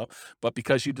cash flow. But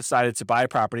because you decided to buy a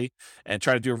property and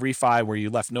try to do a refi where you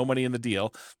left no money in the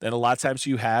deal, then a lot of times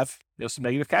you have some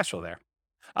negative cash flow there.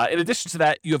 In addition to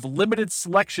that, you have limited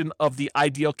selection of the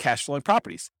ideal cash flowing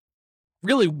properties.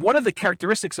 Really, one of the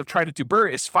characteristics of trying to do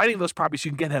BRRRR is finding those properties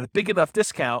you can get at a big enough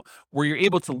discount where you're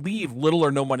able to leave little or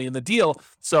no money in the deal.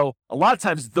 So a lot of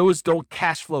times those don't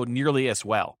cash flow nearly as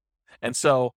well. And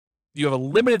so you have a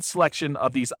limited selection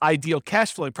of these ideal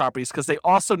cash flowing properties because they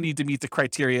also need to meet the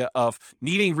criteria of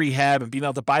needing rehab and being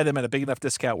able to buy them at a big enough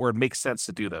discount where it makes sense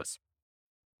to do those.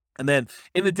 And then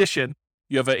in addition,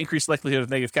 you have an increased likelihood of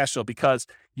negative cash flow because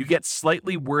you get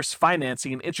slightly worse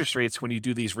financing and interest rates when you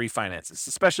do these refinances,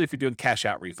 especially if you're doing cash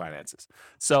out refinances.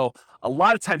 So a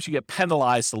lot of times you get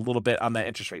penalized a little bit on that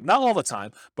interest rate. Not all the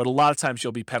time, but a lot of times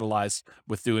you'll be penalized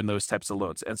with doing those types of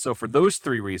loans. And so for those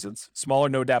three reasons, smaller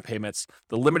no down payments,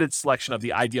 the limited selection of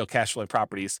the ideal cash flowing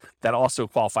properties that also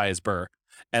qualify as BRRRR,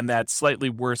 and that slightly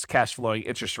worse cash flowing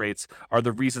interest rates are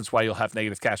the reasons why you'll have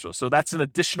negative cash flow. So that's an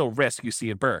additional risk you see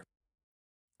in BRRRR.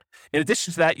 In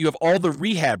addition to that, you have all the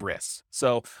rehab risks.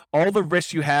 So all the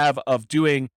risks you have of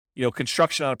doing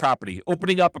construction on a property,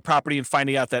 opening up a property and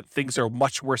finding out that things are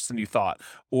much worse than you thought,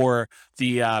 or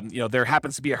there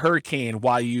happens to be a hurricane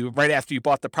right after you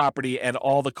bought the property and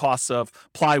all the costs of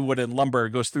plywood and lumber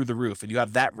goes through the roof and you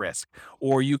have that risk,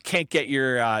 or you can't get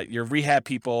your rehab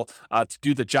people to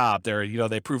do the job.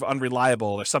 They prove unreliable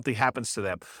or something happens to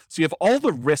them. So you have all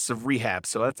the risks of rehab.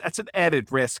 So that's an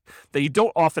added risk that you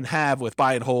don't often have with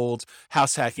buy and hold,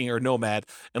 house hacking, or nomad,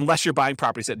 unless you're buying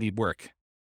properties that need work.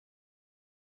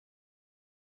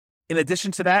 In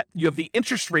addition to that, you have the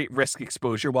interest rate risk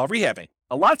exposure while rehabbing.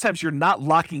 A lot of times you're not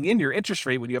locking in your interest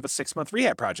rate when you have a 6-month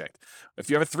rehab project. If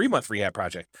you have a 3-month rehab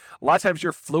project, a lot of times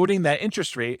you're floating that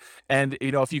interest rate. And,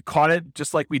 if you caught it,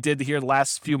 just like we did here the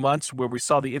last few months where we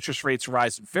saw the interest rates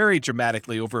rise very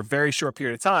dramatically over a very short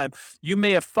period of time, you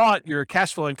may have thought your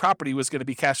cash flowing property was going to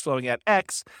be cash flowing at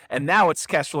X. And now it's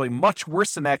cash flowing much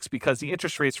worse than X because the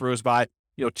interest rates rose by,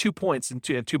 2 points in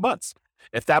 2 months.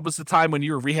 If that was the time when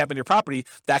you were rehabbing your property,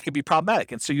 that could be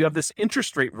problematic. And so you have this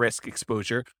interest rate risk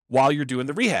exposure while you're doing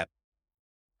the rehab.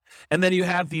 And then you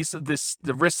have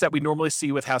the risks that we normally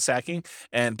see with house hacking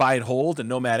and buy and hold and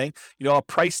nomading, a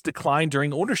price decline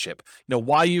during ownership.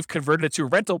 While you've converted it to a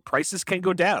rental, prices can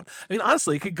go down. I mean,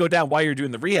 honestly, it could go down while you're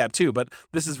doing the rehab too, but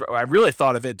I really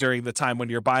thought of it during the time when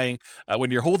you're buying,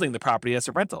 when you're holding the property as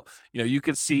a rental. You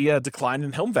could see a decline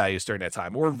in home values during that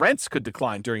time, or rents could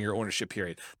decline during your ownership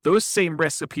period. Those same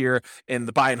risks appear in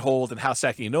the buy and hold and house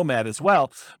hacking and nomad as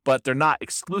well, but they're not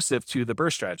exclusive to the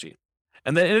BRRRR strategy.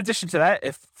 And then in addition to that,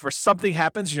 if for something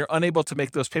happens and you're unable to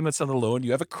make those payments on the loan, you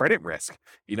have a credit risk.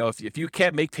 If you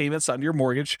can't make payments on your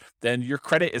mortgage, then your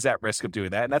credit is at risk of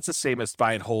doing that. And that's the same as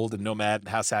buy and hold and nomad and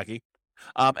house hacking.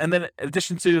 And then in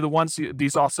addition to the ones,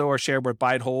 these also are shared with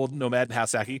buy and hold, nomad, and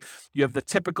house hacking. You have the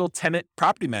typical tenant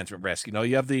property management risk.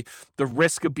 You have the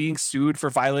risk of being sued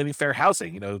for violating fair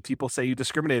housing. People say you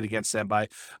discriminate against them by,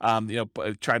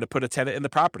 trying to put a tenant in the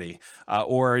property,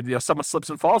 or someone slips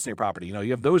and falls in your property.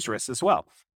 You have those risks as well.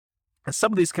 And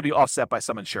some of these can be offset by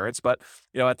some insurance, but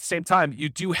at the same time, you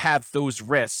do have those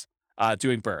risks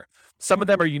doing BRRRR. Some of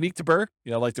them are unique to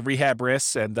BRRRR, like the rehab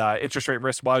risks and interest rate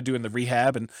risks while doing the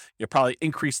rehab, and probably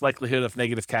increased likelihood of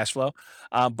negative cash flow.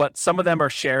 But some of them are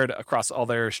shared across all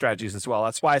their strategies as well.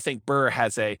 That's why I think BRRRR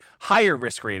has a higher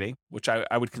risk rating, which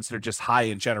I would consider just high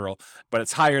in general, but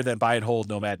it's higher than buy and hold,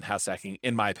 nomad, and house hacking,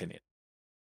 in my opinion.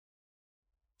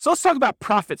 So let's talk about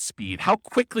profit speed, how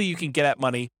quickly you can get at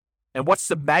money, and what's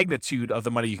the magnitude of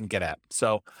the money you can get at.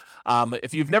 So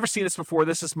if you've never seen this before,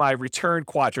 this is my return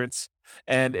quadrants.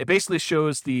 And it basically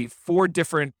shows the 4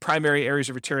 different primary areas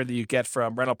of return that you get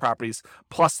from rental properties,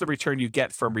 plus the return you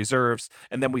get from reserves,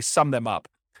 and then we sum them up.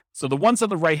 So the ones on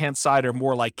the right-hand side are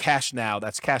more like cash now.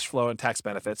 That's cash flow and tax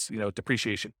benefits,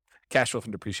 depreciation, cash flow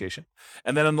from depreciation.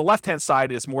 And then on the left-hand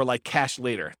side is more like cash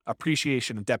later,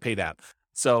 appreciation and debt pay down.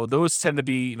 So those tend to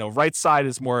be, right side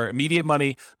is more immediate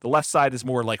money. The left side is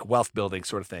more like wealth building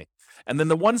sort of thing. And then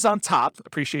the ones on top,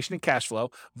 appreciation and cash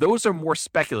flow, those are more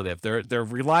speculative. They're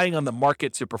relying on the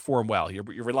market to perform well. You're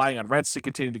relying on rents to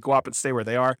continue to go up and stay where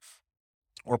they are,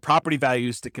 or property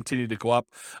values to continue to go up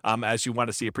as you want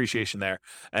to see appreciation there.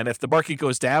 And if the market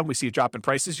goes down, we see a drop in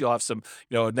prices, you'll have some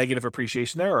negative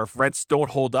appreciation there. Or if rents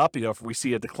don't hold up, if we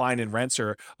see a decline in rents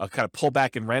or a kind of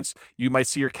pullback in rents, you might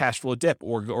see your cash flow dip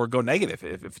or go negative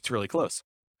if it's really close.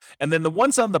 And then the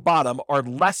ones on the bottom are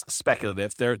less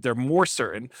speculative. They're more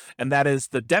certain, and that is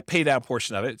the debt pay down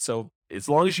portion of it. So as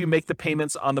long as you make the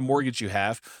payments on the mortgage you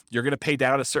have, you're going to pay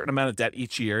down a certain amount of debt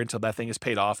each year until that thing is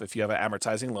paid off if you have an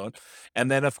amortizing loan. And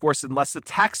then, of course, unless the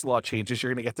tax law changes, you're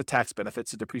going to get the tax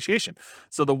benefits of depreciation.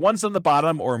 So the ones on the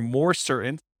bottom are more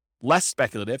certain, less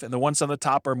speculative, and the ones on the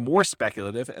top are more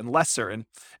speculative and less certain.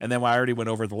 And then I already went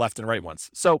over the left and right ones.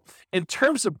 So in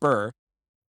terms of BRRRR,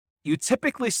 you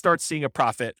typically start seeing a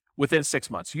profit within 6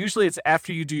 months. Usually it's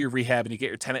after you do your rehab and you get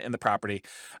your tenant in the property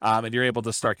and you're able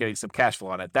to start getting some cash flow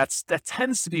on it. That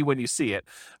tends to be when you see it,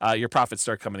 your profits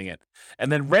start coming in.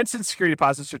 And then rents and security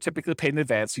deposits are typically paid in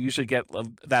advance. So you usually get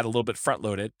that a little bit front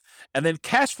loaded. And then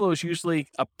cash flow is usually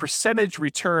a percentage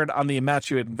return on the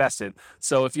amount you had invested.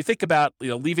 So if you think about,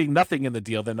 leaving nothing in the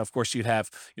deal, then of course you'd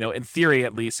have, in theory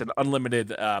at least, an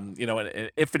unlimited, an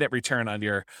infinite return on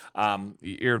your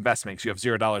investment because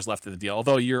you have $0 left in the deal.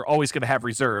 Although you're always going to have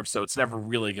reserves, so it's never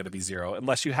really going to be zero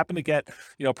unless you happen to get,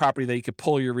 property that you could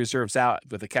pull your reserves out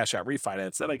with a cash out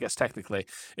refinance. Then I guess technically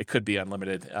it could be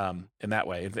unlimited in that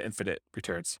way, infinite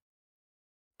returns.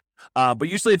 But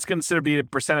usually it's considered to be a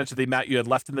percentage of the amount you had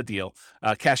left in the deal,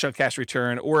 cash on cash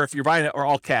return, or if you're buying it or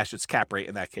all cash, it's cap rate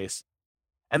in that case.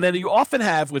 And then you often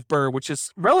have with BRRRR, which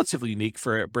is relatively unique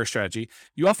for a BRRRR strategy,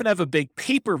 you often have a big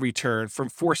paper return from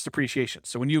forced appreciation.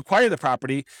 So when you acquire the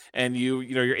property and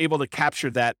you're able to capture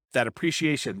that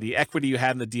appreciation, the equity you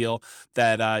had in the deal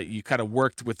that you kind of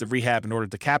worked with the rehab in order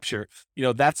to capture,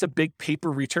 that's a big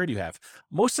paper return you have.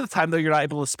 Most of the time, though, you're not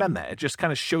able to spend that. It just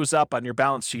kind of shows up on your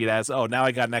balance sheet as, oh, now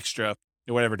I got an extra,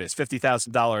 whatever it is,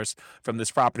 $50,000 from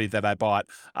this property that I bought,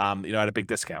 at a big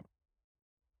discount.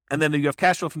 And then you have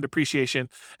cash flow from depreciation,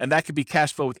 and that could be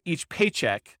cash flow with each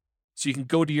paycheck So you can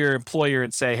go to your employer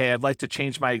and say, hey, I'd like to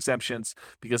change my exemptions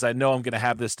because I know I'm going to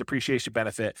have this depreciation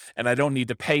benefit and I don't need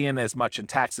to pay in as much in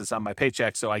taxes on my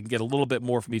paycheck, so I can get a little bit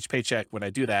more from each paycheck when I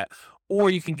do that. Or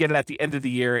you can get it at the end of the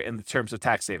year in the terms of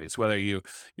tax savings, whether you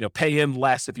pay in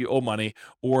less if you owe money,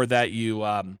 or that you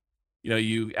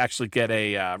actually get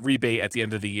a rebate at the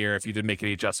end of the year if you didn't make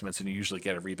any adjustments, and you usually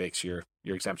get a rebate because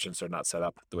your exemptions are not set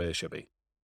up the way they should be.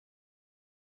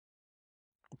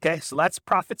 Okay, so that's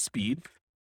profit speed.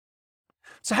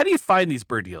 So how do you find these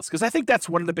BRRRR deals? Because I think that's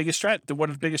one of the biggest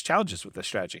challenges with this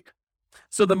strategy.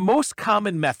 So the most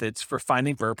common methods for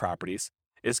finding BRRRR properties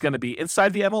is going to be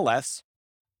inside the MLS,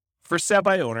 for sale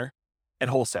by owner,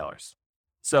 and wholesalers.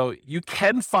 So you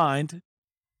can find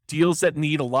deals that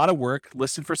need a lot of work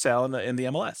listed for sale in the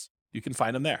MLS. You can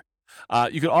find them there.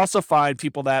 You can also find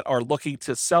people that are looking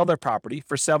to sell their property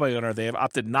for sale by owner. They have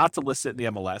opted not to list it in the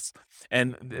MLS.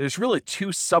 And there's really two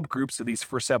subgroups of these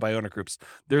for sale by owner groups.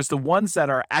 There's the ones that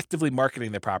are actively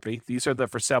marketing their property. These are the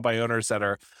for sale by owners that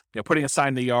are putting a sign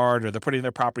in the yard, or they're putting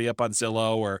their property up on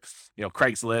Zillow, or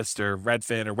Craigslist or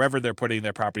Redfin, or wherever they're putting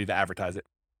their property to advertise it.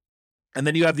 And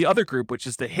then you have the other group, which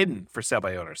is the hidden for sale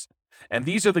by owners. And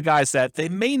these are the guys that they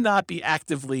may not be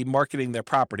actively marketing their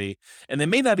property, and they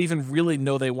may not even really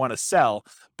know they want to sell,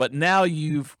 but now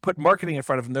you've put marketing in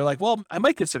front of them. They're like, well, I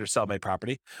might consider selling my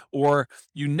property. Or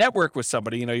you network with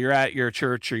somebody, you're at your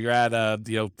church, or you're at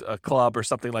a club or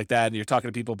something like that, and you're talking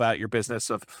to people about your business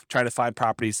of trying to find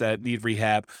properties that need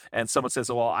rehab. And someone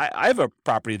says, well, I have a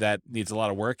property that needs a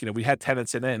lot of work. We had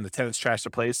tenants in it, and the tenants trashed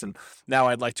the place, and now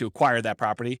I'd like to acquire that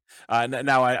property.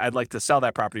 Now I'd like to sell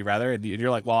that property rather. And you're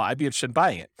like, well, I'd be interested in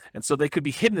buying it. And so they could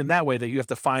be hidden in that way, that you have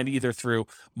to find either through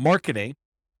marketing,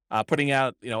 putting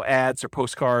out, ads or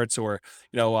postcards, or,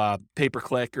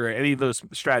 pay-per-click, or any of those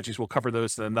strategies. We'll cover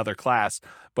those in another class,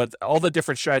 but all the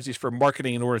different strategies for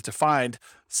marketing in order to find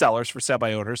sellers for sale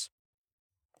by owners,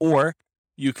 or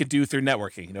you could do through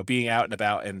networking, being out and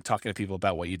about and talking to people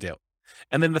about what you do.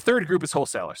 And then the third group is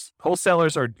wholesalers.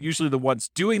 Wholesalers are usually the ones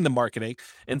doing the marketing.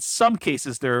 In some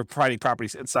cases, they're providing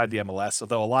properties inside the MLS,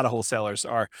 although a lot of wholesalers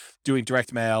are doing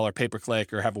direct mail or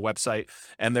pay-per-click or have a website,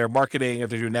 and they're marketing, or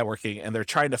they're doing networking, and they're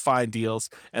trying to find deals,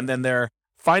 and then they're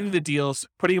finding the deals,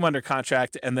 putting them under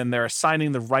contract, and then they're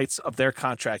assigning the rights of their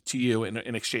contract to you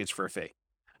in exchange for a fee.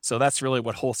 So that's really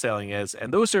what wholesaling is.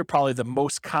 And those are probably the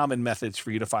most common methods for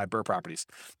you to find BRRRR properties.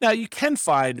 Now, you can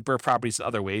find BRRRR properties in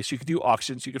other ways. You could do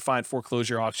auctions. You could find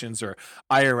foreclosure auctions, or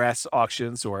IRS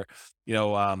auctions, or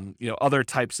other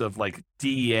types of like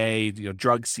DEA,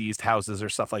 drug seized houses or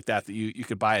stuff like that you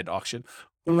could buy at auction.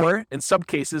 Or in some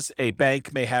cases, a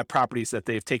bank may have properties that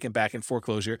they've taken back in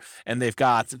foreclosure, and they've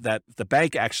got that the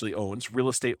bank actually owns, real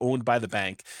estate owned by the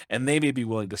bank, and they may be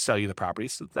willing to sell you the property.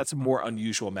 So that's a more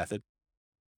unusual method.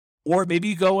 Or maybe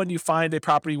you go and you find a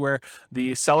property where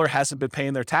the seller hasn't been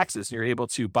paying their taxes, and you're able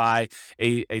to buy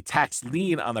a tax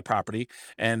lien on the property.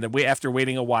 And after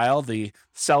waiting a while, the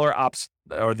seller opts,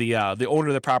 or the owner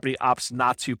of the property opts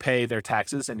not to pay their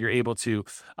taxes, and you're able to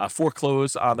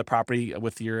foreclose on the property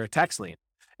with your tax lien,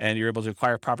 and you're able to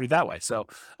acquire property that way. So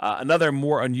another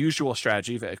more unusual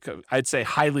strategy, I'd say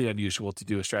highly unusual to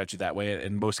do a strategy that way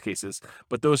in most cases,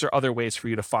 but those are other ways for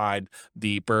you to find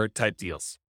the BRRRR type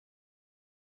deals.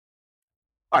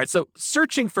 All right, so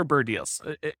searching for BRRRR deals,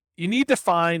 you need to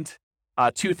find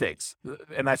two things.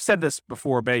 And I've said this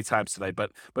before many times tonight,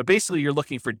 but basically you're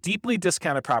looking for deeply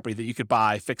discounted property that you could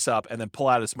buy, fix up, and then pull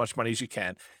out as much money as you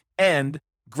can, and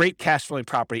great cash flowing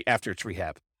property after it's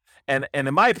rehab. And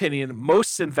in my opinion,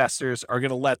 most investors are going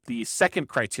to let the second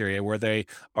criteria, where they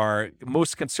are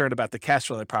most concerned about the cash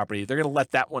flowing property, they're going to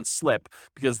let that one slip,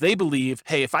 because they believe,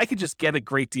 hey, if I could just get a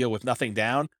great deal with nothing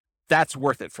down, that's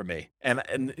worth it for me.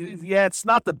 And yeah, it's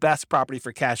not the best property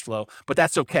for cash flow, but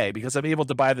that's okay, because I'm able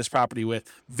to buy this property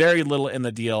with very little in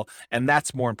the deal, and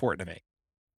that's more important to me.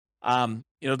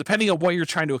 Depending on what you're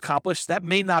trying to accomplish, that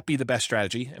may not be the best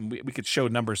strategy, and we could show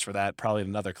numbers for that probably in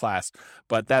another class,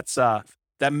 but that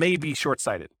may be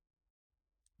short-sighted.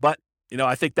 But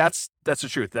I think that's the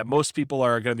truth, that most people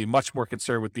are going to be much more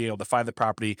concerned with being able to find the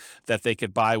property that they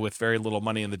could buy with very little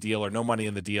money in the deal, or no money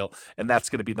in the deal, and that's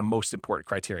going to be the most important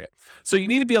criteria. So you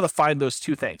need to be able to find those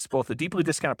two things, both a deeply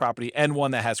discounted property and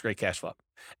one that has great cash flow.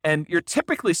 And you're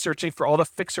typically searching for all the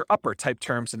fixer-upper type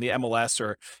terms in the MLS,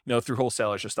 or through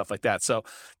wholesalers or stuff like that. So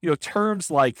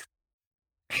terms like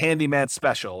handyman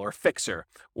special, or fixer,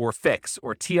 or fix,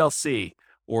 or TLC,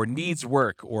 or needs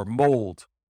work, or mold,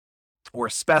 or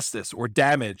asbestos, or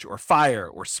damage, or fire,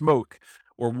 or smoke,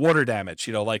 or water damage,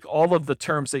 like all of the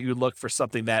terms that you look for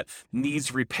something that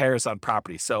needs repairs on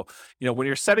property. So, when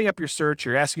you're setting up your search,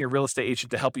 you're asking your real estate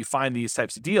agent to help you find these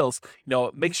types of deals,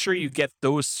 make sure you get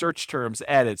those search terms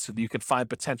added so that you can find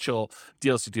potential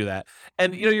deals to do that.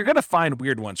 And, you're going to find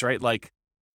weird ones, right? Like,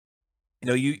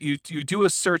 you do a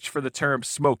search for the term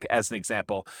smoke as an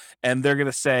example, and they're going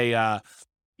to say,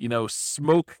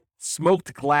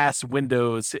 smoked glass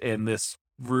windows in this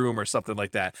room or something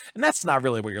like that. And that's not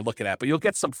really what you're looking at, but you'll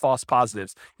get some false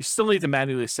positives. You still need to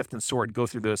manually sift and sort and go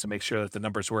through those and make sure that the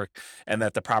numbers work and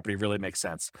that the property really makes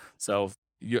sense. So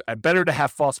better to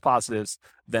have false positives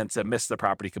than to miss the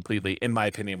property completely, in my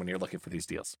opinion, when you're looking for these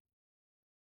deals.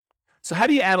 So how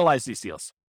do you analyze these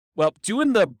deals? Well,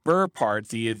 doing the BRRRR part,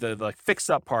 the fix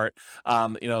up part,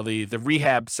 the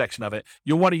rehab section of it,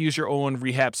 you'll want to use your own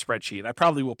rehab spreadsheet. I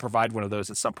probably will provide one of those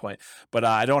at some point, but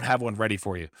I don't have one ready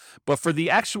for you. But for the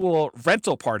actual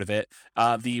rental part of it,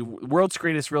 the world's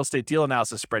greatest real estate deal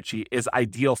analysis spreadsheet is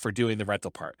ideal for doing the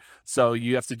rental part. So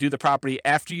you have to do the property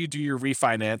after you do your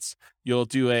refinance. You'll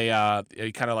do a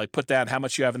kind of like put down how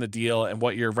much you have in the deal and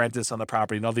what your rent is on the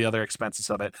property and all the other expenses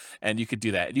of it, and you could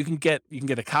do that. You can get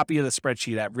a copy of the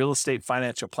spreadsheet at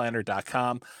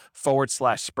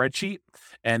realestatefinancialplanner.com/spreadsheet,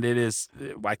 and it is,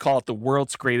 I call it the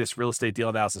world's greatest real estate deal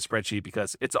analysis spreadsheet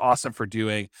because it's awesome for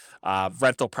doing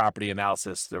rental property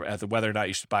analysis as to whether or not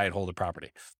you should buy and hold a property.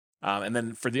 And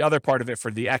then for the other part of it,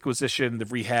 for the acquisition, the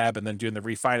rehab, and then doing the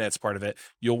refinance part of it,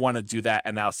 you'll want to do that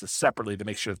analysis separately to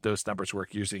make sure that those numbers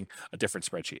work using a different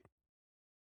spreadsheet.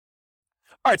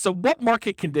 All right, so what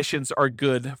market conditions are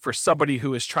good for somebody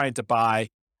who is trying to buy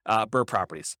BRRRR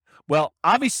properties? Well,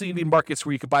 obviously you need markets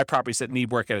where you can buy properties that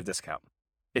need work at a discount.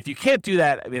 If you can't do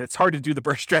that, I mean, it's hard to do the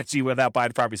BRRRR strategy without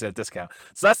buying properties at a discount.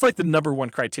 So that's like the number one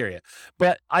criteria.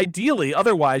 But ideally,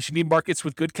 otherwise, you need markets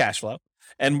with good cash flow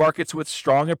and markets with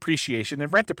strong appreciation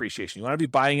and rent appreciation. You want to be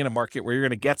buying in a market where you're going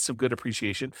to get some good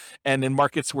appreciation, and in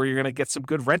markets where you're going to get some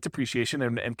good rent appreciation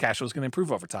and cash flow is going to improve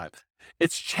over time.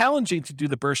 It's challenging to do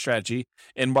the BRRRR strategy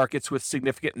in markets with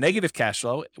significant negative cash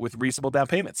flow with reasonable down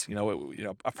payments.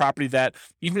 A property that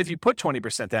even if you put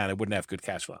 20% down, it wouldn't have good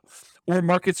cash flow. Or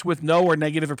markets with no or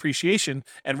negative appreciation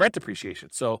and rent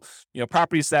appreciation. So,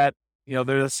 properties that they're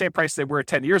the same price they were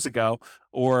 10 years ago,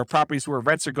 or properties where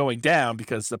rents are going down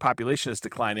because the population is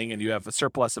declining and you have a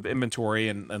surplus of inventory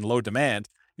and low demand.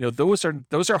 Those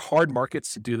are hard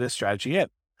markets to do this strategy in.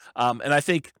 And I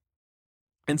think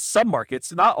in some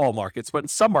markets, not all markets, but in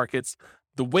some markets,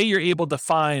 the way you're able to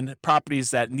find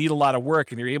properties that need a lot of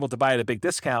work and you're able to buy at a big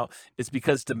discount is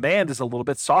because demand is a little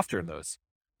bit softer in those.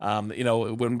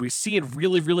 When we see in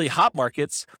really, really hot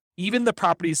markets, even the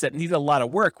properties that need a lot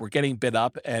of work were getting bid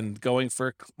up and going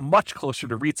for much closer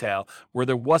to retail, where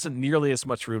there wasn't nearly as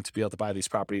much room to be able to buy these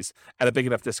properties at a big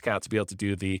enough discount to be able to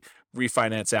do the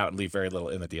refinance out and leave very little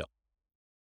in the deal.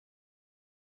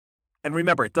 And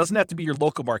remember, it doesn't have to be your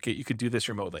local market. You can do this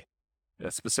remotely,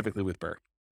 specifically with BRRRR.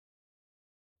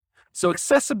 So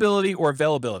accessibility or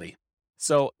availability.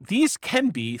 So these can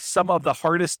be some of the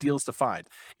hardest deals to find.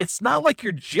 It's not like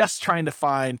you're just trying to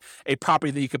find a property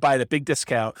that you could buy at a big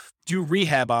discount, do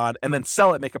rehab on, and then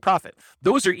sell it, make a profit.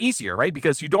 Those are easier, right?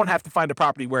 Because you don't have to find a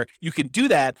property where you can do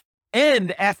that.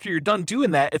 And after you're done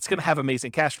doing that, it's going to have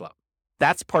amazing cash flow.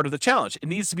 That's part of the challenge. It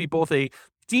needs to be both a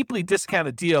deeply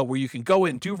discounted deal where you can go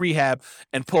in, do rehab,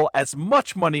 and pull as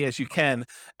much money as you can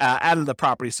out of the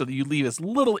property so that you leave as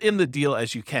little in the deal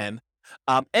as you can.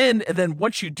 And then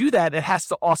once you do that, it has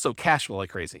to also cash flow like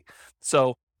crazy.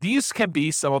 So these can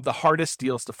be some of the hardest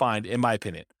deals to find, in my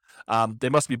opinion. They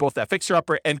must be both that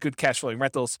fixer-upper and good cash flowing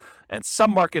rentals. And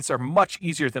some markets are much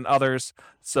easier than others.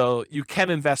 So you can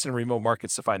invest in remote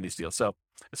markets to find these deals. So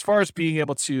as far as being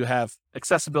able to have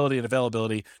accessibility and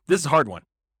availability, this is a hard one.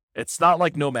 It's not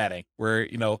like nomading where,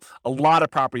 a lot of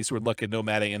properties would look at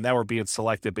nomading and now we're being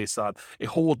selected based on a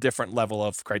whole different level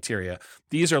of criteria.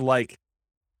 These are like,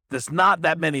 there's not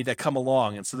that many that come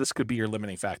along, and so this could be your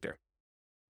limiting factor.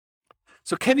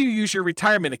 So can you use your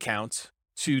retirement account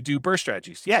to do BRRRR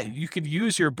strategies? Yeah, you can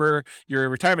use your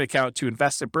retirement account to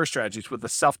invest in BRRRR strategies with a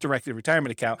self-directed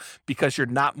retirement account because you're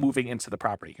not moving into the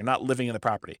property. You're not living in the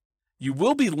property. You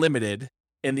will be limited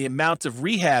in the amount of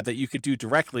rehab that you could do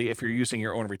directly if you're using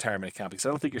your own retirement account, because I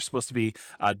don't think you're supposed to be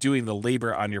doing the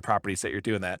labor on your properties that you're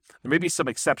doing that. There may be some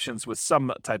exceptions with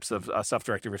some types of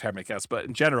self-directed retirement accounts, but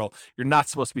in general, you're not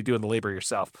supposed to be doing the labor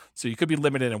yourself. So you could be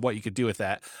limited in what you could do with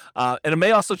that. And it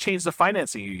may also change the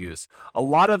financing you use. A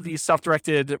lot of these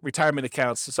self-directed retirement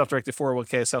accounts, self-directed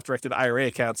 401k, self-directed IRA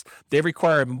accounts, they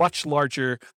require a much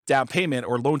larger down payment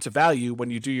or loan to value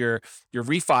when you do your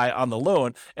refi on the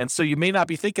loan. And so you may not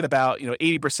be thinking about,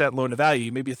 80% loan to value,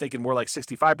 you may be thinking more like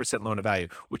 65% loan to value,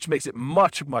 which makes it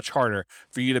much, much harder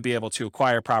for you to be able to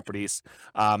acquire properties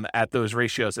at those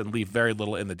ratios and leave very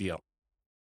little in the deal.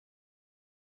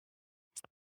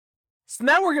 So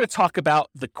now we're going to talk about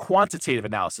the quantitative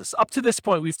analysis. Up to this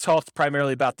point, we've talked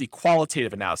primarily about the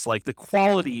qualitative analysis, like the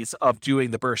qualities of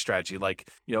doing the BRRRR strategy, like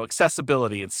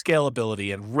accessibility and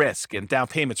scalability and risk and down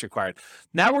payments required.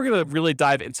 Now we're going to really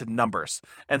dive into numbers.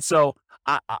 And so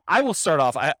I will start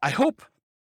off. I hope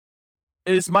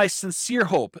it is my sincere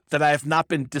hope that I have not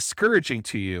been discouraging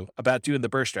to you about doing the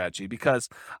BRRRR strategy, because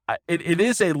it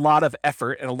is a lot of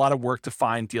effort and a lot of work to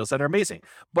find deals that are amazing.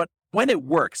 But when it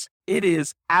works, it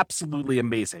is absolutely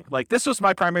amazing. Like, this was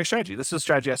my primary strategy. This is the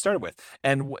strategy I started with.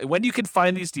 And when you can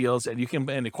find these deals and you can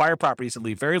acquire properties and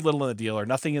leave very little in the deal or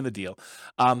nothing in the deal,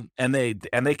 and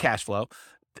they cash flow,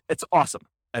 it's awesome.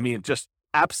 I mean, just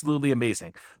absolutely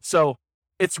amazing. So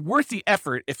it's worth the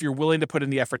effort if you're willing to put in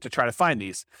the effort to try to find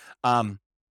these.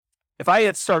 If I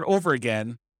had to start over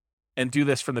again and do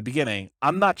this from the beginning,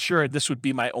 I'm not sure this would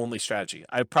be my only strategy.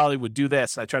 I probably would do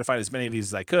this, and I try to find as many of these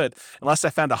as I could. Unless I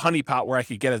found a honeypot where I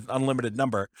could get an unlimited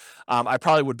number, I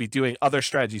probably would be doing other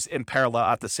strategies in parallel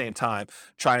at the same time,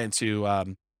 trying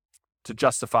to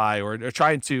justify or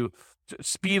trying to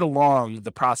speed along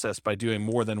the process by doing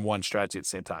more than one strategy at the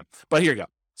same time. But here you go.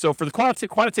 So for the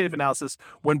quantitative analysis,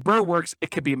 when BRRRR works,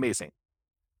 it can be amazing.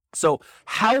 So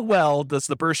how well does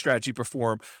the BRRRR strategy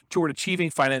perform toward achieving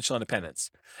financial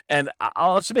independence? And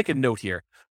I'll just make a note here.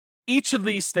 Each of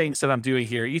these things that I'm doing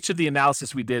here, each of the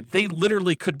analysis we did, they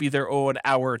literally could be their own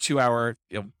hour, 2 hour,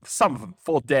 some of them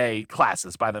full day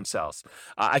classes by themselves.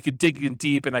 I could dig in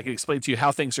deep and I could explain to you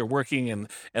how things are working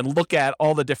and look at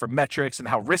all the different metrics and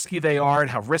how risky they are and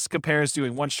how risk compares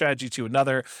doing one strategy to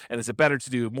another. And is it better to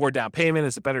do more down payment?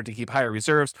 Is it better to keep higher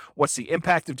reserves? What's the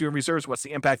impact of doing reserves? What's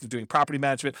the impact of doing property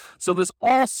management? So there's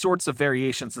all sorts of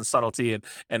variations and subtlety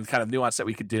and kind of nuance that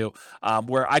we could do,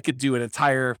 where I could do an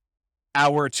entire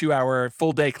hour, 2 hour,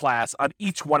 full day class on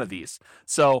each one of these.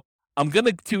 So I'm going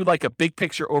to do like a big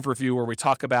picture overview where we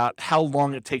talk about how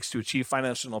long it takes to achieve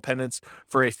financial independence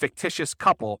for a fictitious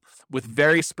couple with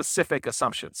very specific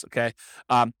assumptions. Okay.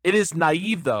 It is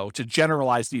naive, though, to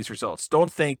generalize these results. Don't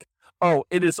think, oh,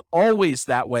 it is always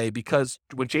that way, because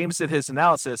when James did his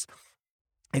analysis,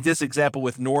 in this example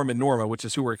with Norm and Norma, which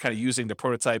is who we're kind of using to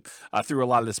prototype through a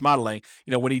lot of this modeling,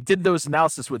 when he did those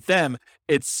analysis with them,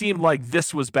 it seemed like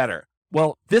this was better.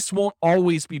 Well, this won't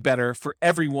always be better for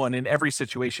everyone in every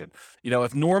situation.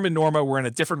 If Norm and Norma were in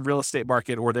a different real estate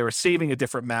market, or they were saving a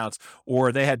different amount,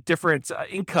 or they had different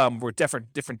income or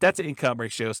different debt to income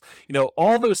ratios,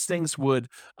 all those things would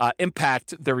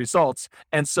impact their results.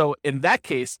 And so in that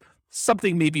case,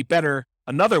 something may be better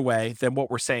another way than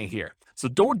what we're saying here. So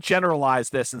don't generalize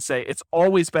this and say it's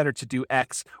always better to do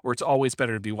X or it's always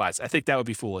better to be Y. I think that would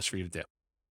be foolish for you to do.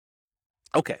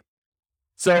 Okay.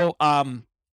 So,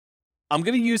 I'm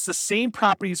going to use the same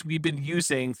properties we've been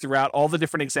using throughout all the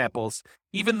different examples,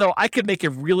 even though I could make a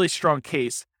really strong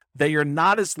case that you're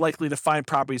not as likely to find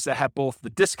properties that have both the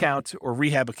discount or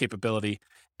rehab capability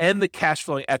and the cash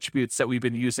flowing attributes that we've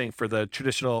been using for the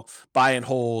traditional buy and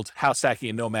hold, house hacking,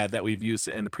 and nomad that we've used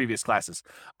in the previous classes.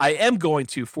 I am going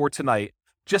to, for tonight,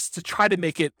 just to try to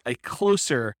make it a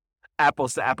closer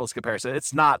apples to apples comparison.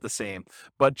 It's not the same,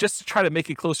 but just to try to make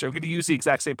it closer, I'm going to use the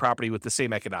exact same property with the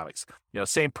same economics,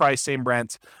 same price, same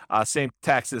rent, same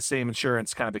taxes, same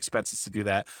insurance kind of expenses to do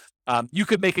that. You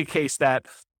could make a case that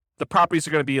the properties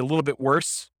are going to be a little bit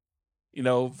worse.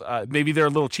 Maybe they're a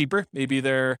little cheaper. Maybe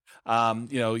they're,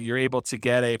 you're able to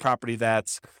get a property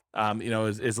that's,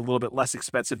 is a little bit less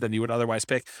expensive than you would otherwise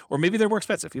pick, or maybe they're more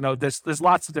expensive. There's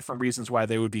lots of different reasons why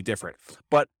they would be different,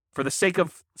 but for the sake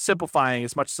of simplifying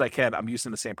as much as I can, I'm using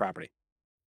the same property.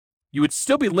 You would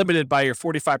still be limited by your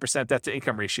 45% debt to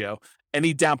income ratio,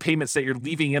 any down payments that you're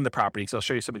leaving in the property, so I'll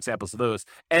show you some examples of those,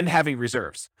 and having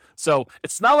reserves. So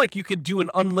it's not like you can do an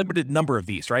unlimited number of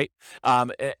these, right?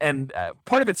 And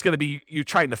part of it's going to be you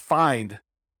trying to find,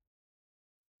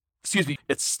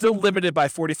 it's still limited by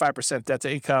 45% debt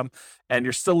to income, and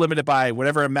you're still limited by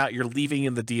whatever amount you're leaving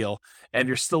in the deal, and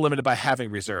you're still limited by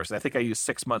having reserves. I think I use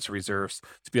 6 months of reserves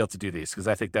to be able to do these because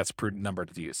I think that's a prudent number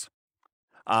to use.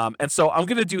 And so I'm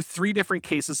going to do 3 different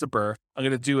cases of BRRRR. I'm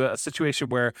going to do a situation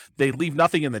where they leave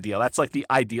nothing in the deal. That's like the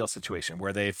ideal situation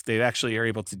where they actually are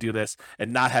able to do this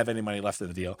and not have any money left in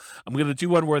the deal. I'm going to do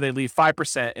one where they leave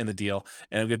 5% in the deal,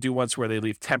 and I'm going to do ones where they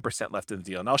leave 10% left in the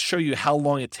deal. And I'll show you how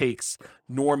long it takes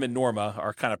Norm and Norma,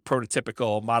 our kind of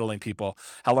prototypical modeling people,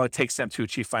 how long it takes them to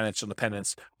achieve financial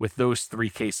independence with those 3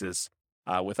 cases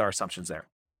with our assumptions there.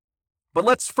 But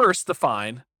let's first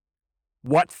define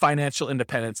what financial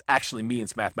independence actually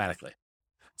means mathematically.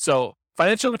 So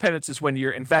Financial independence is when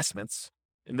your investments,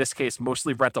 in this case,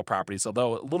 mostly rental properties,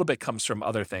 although a little bit comes from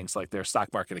other things like their stock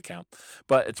market account,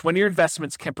 but it's when your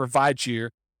investments can provide you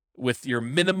with your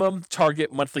minimum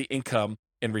target monthly income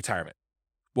in retirement.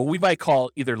 What we might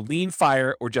call either lean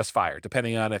fire or just fire,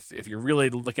 depending on if you're really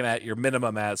looking at your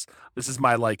minimum as this is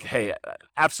my hey,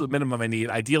 absolute minimum I need.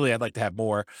 Ideally, I'd like to have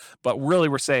more, but really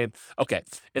we're saying, okay,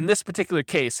 in this particular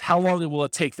case, how long will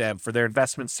it take them for their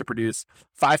investments to produce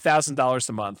 $5,000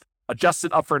 a month,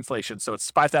 adjusted up for inflation? So it's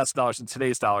 $5,000 in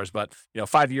today's dollars, but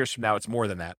 5 years from now, it's more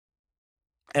than that.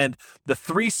 And the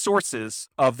three sources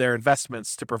of their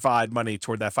investments to provide money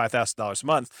toward that $5,000 a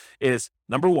month is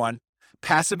number one,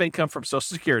 passive income from Social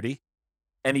Security,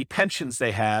 any pensions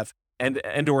they have, and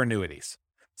or annuities.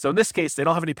 So in this case, they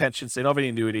don't have any pensions, they don't have any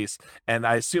annuities, and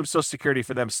I assume Social Security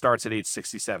for them starts at age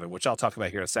 67, which I'll talk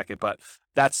about here in a second, but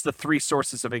that's the three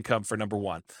sources of income for number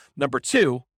one. Number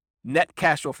two, net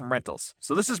cash flow from rentals.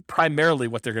 So this is primarily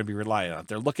what they're going to be relying on.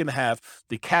 They're looking to have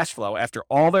the cash flow after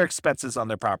all their expenses on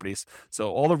their properties.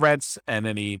 So all the rents and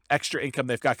any extra income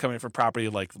they've got coming from property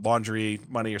like laundry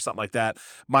money or something like that,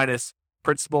 minus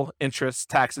principal, interest,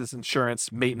 taxes,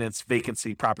 insurance, maintenance,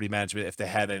 vacancy, property management, if they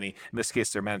had any. In this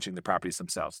case, they're managing the properties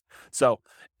themselves. So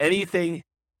anything,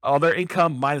 all their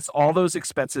income minus all those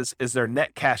expenses is their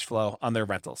net cash flow on their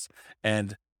rentals.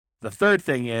 And the third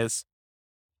thing is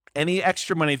any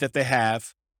extra money that they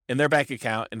have in their bank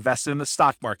account invested in the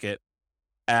stock market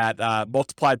at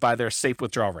multiplied by their safe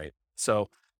withdrawal rate.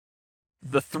 So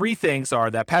the three things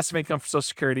are that passive income for Social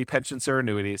Security, pensions, or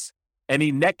annuities,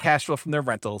 any net cash flow from their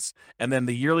rentals, and then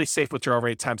the yearly safe withdrawal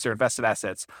rate times their invested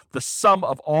assets. The sum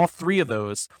of all three of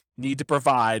those need to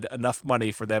provide enough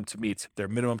money for them to meet their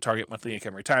minimum target monthly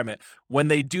income retirement. When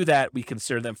they do that, we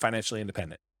consider them financially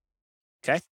independent.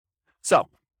 Okay? So,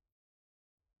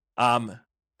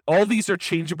 all these are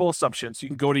changeable assumptions. You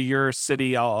can go to your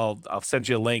city. I'll send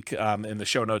you a link in the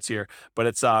show notes here, but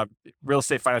it's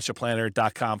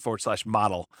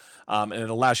realestatefinancialplanner.com/model. And it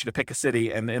allows you to pick a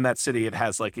city. And in that city, it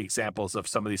has examples of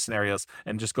some of these scenarios,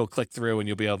 and just go click through and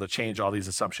you'll be able to change all these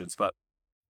assumptions. But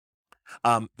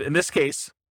in this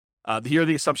case, here are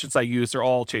the assumptions I use. They're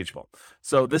all changeable.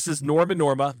 So this is Norm and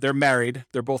Norma. They're married.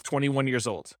 They're both 21 years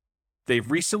old.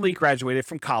 They've recently graduated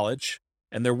from college,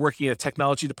 and they're working in a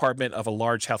technology department of a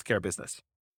large healthcare business.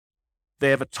 They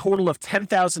have a total of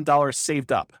 $10,000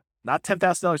 saved up, not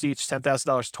 $10,000 each,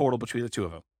 $10,000 total between the two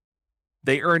of them.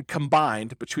 They earn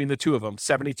combined between the two of them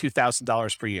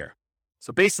 $72,000 per year.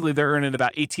 So basically, they're earning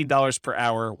about $18 per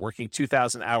hour, working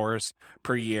 2,000 hours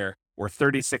per year, or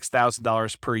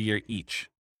 $36,000 per year each.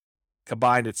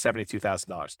 Combined, it's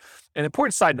 $72,000. An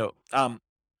important side note,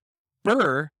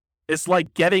 BRRRR is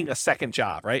like getting a second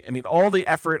job, right? I mean, all the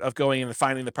effort of going in and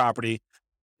finding the property,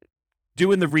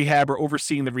 doing the rehab or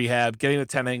overseeing the rehab, getting the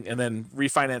tenant, and then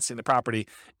refinancing the property.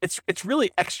 It's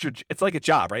really extra. It's like a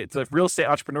job, right? It's like real estate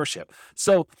entrepreneurship.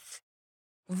 So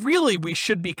really, we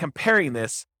should be comparing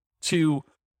this to,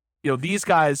 these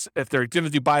guys, if they're going to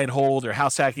do buy and hold or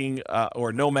house hacking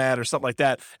or nomad or something like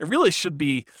that, it really should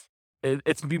be,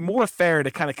 it's be more fair to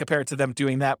kind of compare it to them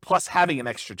doing that, plus having an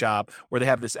extra job where they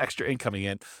have this extra income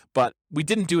in. But we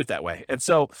didn't do it that way. And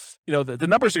so, the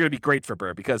numbers are going to be great for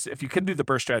BRRRR, because if you can do the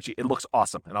BRRRR strategy, it looks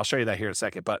awesome. And I'll show you that here in a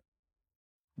second. But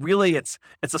really, it's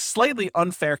a slightly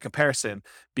unfair comparison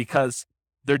because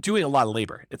they're doing a lot of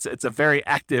labor. It's a very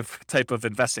active type of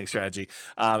investing strategy.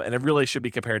 And it really should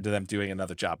be compared to them doing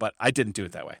another job. But I didn't do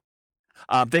it that way.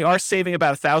 They are saving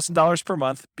about $1,000 per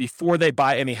month before they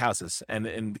buy any houses. And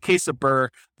in the case of BRRRR,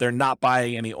 they're not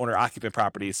buying any owner-occupant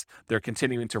properties. They're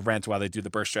continuing to rent while they do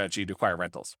the BRRRR strategy to acquire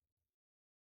rentals.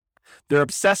 They're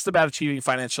obsessed about achieving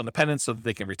financial independence so that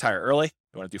they can retire early.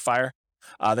 They want to do FIRE.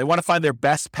 They want to find their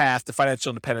best path to financial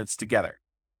independence together.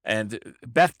 And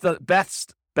best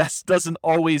doesn't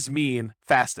always mean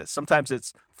fastest. Sometimes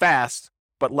it's fast,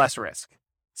 but less risk.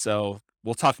 So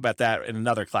we'll talk about that in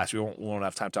another class. We won't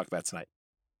have time to talk about it tonight.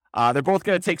 They're both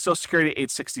going to take Social Security at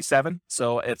age 67.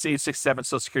 So at age 67,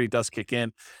 Social Security does kick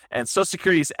in. And Social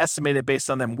Security is estimated based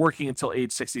on them working until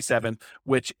age 67,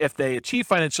 which if they achieve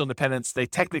financial independence, they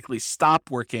technically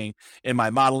stop working in my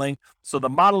modeling. So the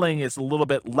modeling is a little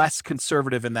bit less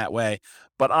conservative in that way.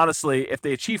 But honestly, if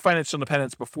they achieve financial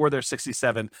independence before they're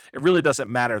 67, it really doesn't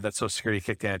matter that Social Security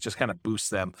kicked in. It just kind of boosts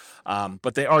them.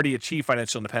 But they already achieved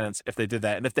financial independence if they did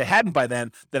that. And if they hadn't by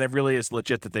then it really is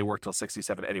legit that they worked till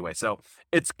 67 anyway. So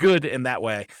it's good in that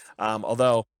way.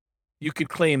 Although you could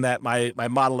claim that my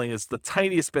modeling is the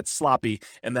tiniest bit sloppy,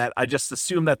 and that I just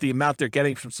assume that the amount they're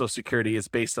getting from Social Security is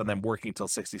based on them working till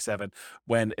 67,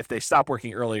 when if they stop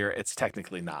working earlier, it's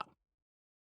technically not.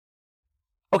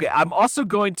 Okay, I'm also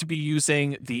going to be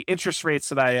using the interest rates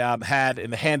that I had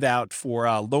in the handout for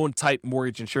loan type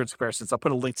mortgage insurance comparisons. I'll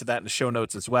put a link to that in the show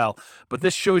notes as well. But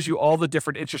this shows you all the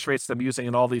different interest rates that I'm using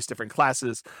in all these different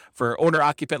classes for owner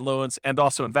occupant loans and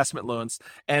also investment loans.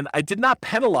 And I did not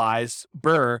penalize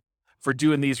BRRRR for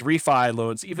doing these refi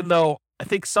loans, even though I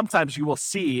think sometimes you will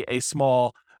see a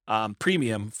small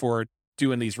premium for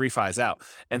doing these refis out.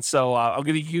 And so I'm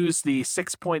going to use the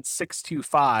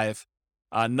 6.625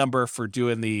 number for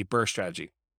doing the BRRRR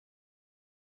strategy.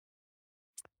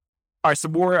 All right,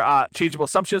 some more changeable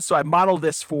assumptions. So I modeled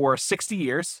this for 60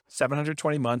 years,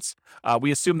 720 months.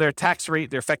 We assume their tax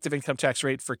rate, their effective income tax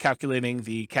rate for calculating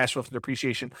the cash flow from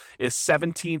depreciation is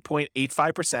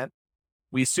 17.85%.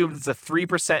 We assume it's a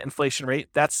 3% inflation rate.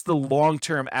 That's the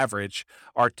long-term average.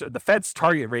 The Fed's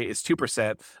target rate is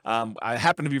 2%. I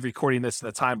happen to be recording this in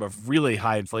a time of really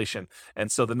high inflation,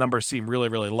 and so the numbers seem really,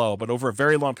 really low. But over a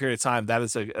very long period of time,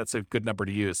 that's a good number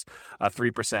to use,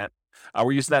 3%.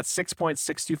 We're using that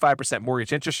 6.625%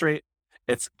 mortgage interest rate.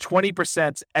 It's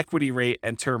 20% equity rate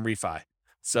and term refi.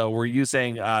 So we're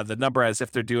using the number as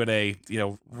if they're doing a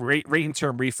rate and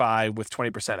term refi with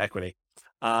 20% equity.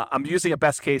 I'm using a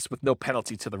best case with no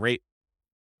penalty to the rate.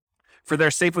 For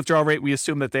their safe withdrawal rate, we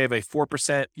assume that they have a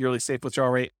 4% yearly safe withdrawal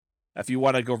rate. If you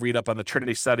want to go read up on the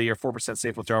Trinity study or 4%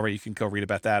 safe withdrawal rate, you can go read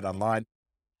about that online.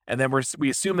 And then we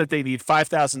assume that they need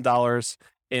 $5,000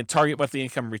 in target monthly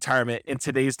income retirement in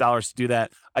today's dollars to do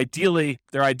that. Ideally,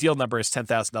 their ideal number is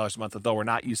 $10,000 a month, although we're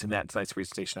not using that in tonight's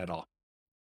presentation at all.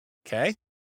 Okay.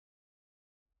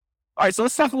 All right, so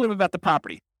let's talk a little bit about the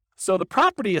property. So the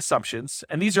property assumptions,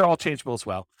 and these are all changeable as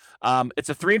well. It's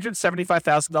a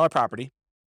 $375,000 property,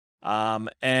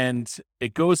 and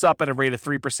it goes up at a rate of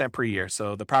 3% per year.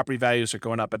 So the property values are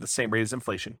going up at the same rate as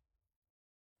inflation.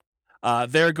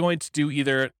 They're going to do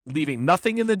either leaving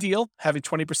nothing in the deal, having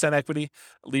 20% equity,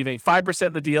 leaving 5%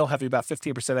 in the deal, having about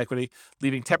 15% equity,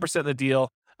 leaving 10% in the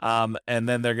deal, and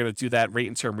then they're going to do that rate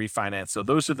and term refinance. So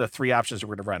those are the three options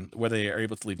we're going to run, whether they are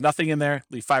able to leave nothing in there,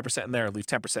 leave 5% in there, or leave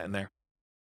 10% in there.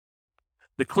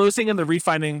 The closing and the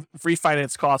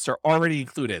refinance costs are already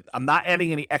included. I'm not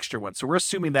adding any extra ones. So we're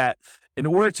assuming that in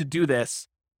order to do this,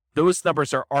 those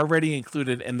numbers are already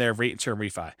included in their rate and term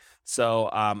refi. So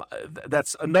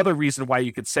that's another reason why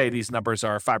you could say these numbers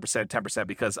are 5%, 10%,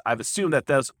 because I've assumed that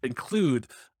those include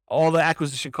all the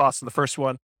acquisition costs in the first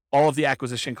one, all of the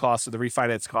acquisition costs or the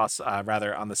refinance costs,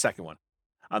 rather, on the second one,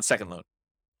 on second loan.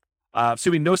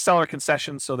 Assuming no seller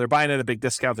concessions, so they're buying at a big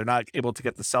discount. They're not able to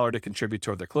get the seller to contribute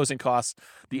toward their closing costs.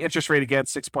 The interest rate, again,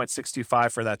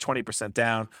 6.625 for that 20%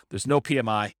 down. There's no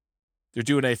PMI. They're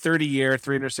doing a 30-year,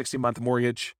 360-month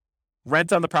mortgage.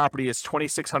 Rent on the property is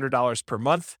 $2,600 per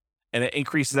month, and it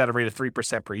increases at a rate of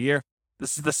 3% per year.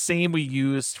 This is the same we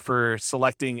used for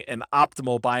selecting an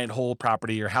optimal buy and hold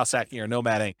property or house hacking or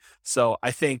nomading. So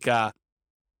I think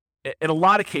in a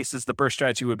lot of cases, the BRRRR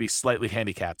strategy would be slightly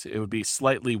handicapped. It would be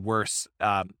slightly worse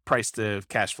price to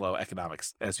cash flow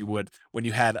economics, as you would when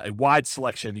you had a wide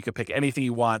selection. You could pick anything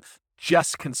you want,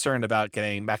 just concerned about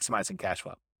maximizing cash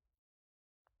flow.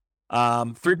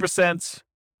 3%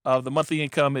 of the monthly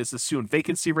income is assumed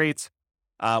vacancy rates,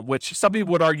 which some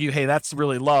people would argue, hey, that's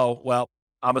really low. Well,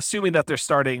 I'm assuming that they're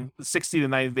starting 60 to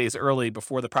 90 days early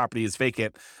before the property is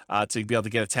vacant to be able to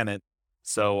get a tenant.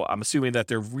 So I'm assuming that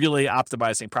they're really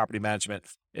optimizing property management.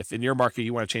 If in your market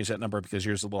you want to change that number because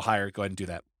yours is a little higher, go ahead and do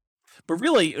that. But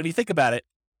really, when you think about it,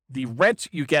 the rent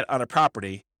you get on a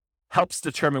property helps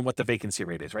determine what the vacancy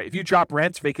rate is, right? If you drop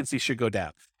rent, vacancy should go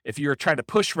down. If you're trying to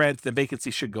push rent, then vacancy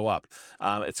should go up.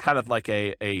 It's kind of like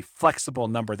a flexible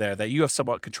number there that you have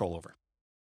somewhat control over.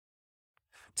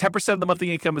 10% of the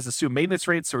monthly income is assumed maintenance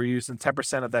rate. So we're using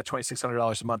 10% of that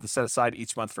 $2,600 a month to set aside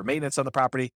each month for maintenance on the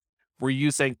property. We're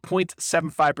using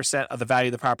 0.75% of the value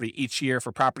of the property each year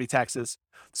for property taxes.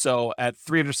 So at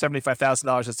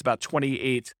 $375,000, it's about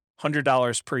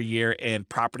 $2,800 per year in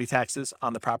property taxes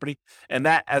on the property. And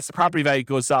that, as the property value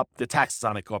goes up, the taxes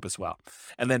on it go up as well.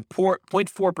 And then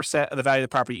 0.4% of the value of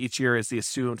the property each year is the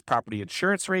assumed property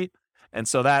insurance rate. And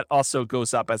so that also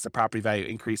goes up as the property value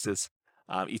increases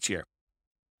each year.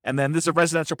 And then this is a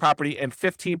residential property, and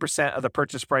 15% of the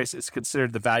purchase price is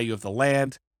considered the value of the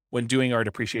land when doing our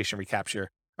depreciation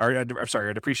recapture, our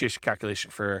depreciation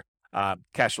calculation for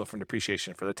cash flow from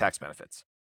depreciation for the tax benefits.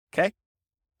 Okay?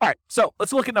 All right, so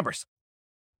let's look at numbers.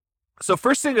 So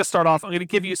first thing to start off, I'm going to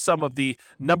give you some of the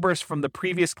numbers from the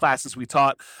previous classes we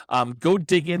taught. Go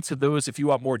dig into those if you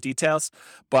want more details,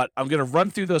 but I'm going to run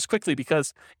through those quickly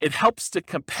because it helps to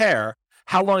compare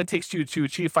how long it takes you to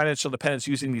achieve financial independence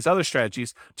using these other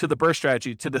strategies to the BRRRR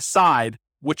strategy to decide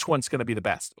which one's going to be the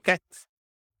best, okay?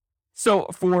 So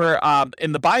for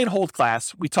in the buy and hold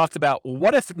class, we talked about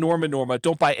what if Norm and Norma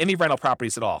don't buy any rental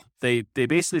properties at all? They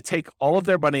basically take all of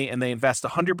their money and they invest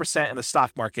 100% in the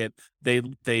stock market. They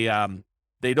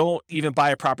don't even buy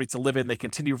a property to live in. They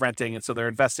continue renting, and so they're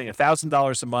investing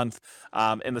 $1,000 a month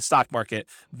in the stock market.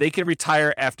 They can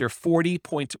retire after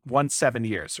 40.17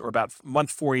 years, or about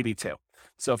month 482.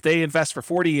 So if they invest for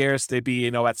 40 years, they'd be,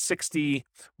 at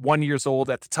 61 years old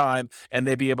at the time, and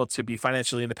they'd be able to be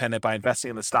financially independent by investing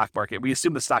in the stock market. We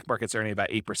assume the stock market's earning about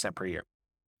 8% per year.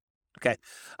 Okay.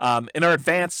 In our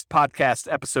advanced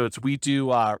podcast episodes, we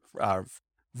do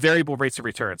variable rates of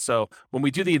return. So when we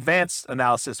do the advanced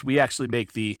analysis, we actually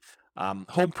make the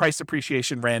home price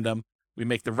appreciation random. We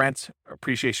make the rent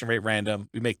appreciation rate random.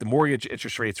 We make the mortgage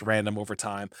interest rates random over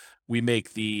time. We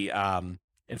make the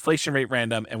inflation rate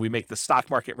random, and we make the stock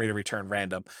market rate of return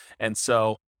random. And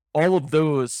so all of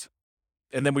those,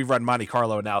 and then we run Monte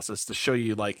Carlo analysis to show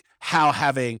you like how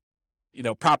having,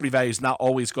 property values not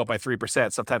always go up by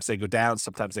 3%. Sometimes they go down,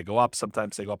 sometimes they go up,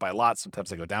 sometimes they go up by a lot, sometimes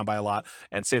they go down by a lot.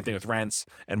 And same thing with rents,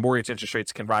 and mortgage interest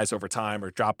rates can rise over time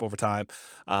or drop over time,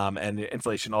 and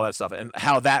inflation, all that stuff, and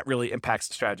how that really impacts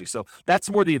the strategy. So that's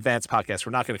more the advanced podcast.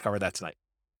 We're not going to cover that tonight.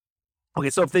 Okay,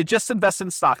 so if they just invest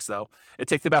in stocks, though, it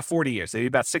takes about 40 years. They'd be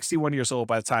about 61 years old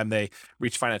by the time they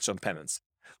reach financial independence.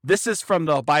 This is from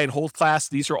the buy and hold class.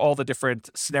 These are all the different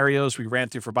scenarios we ran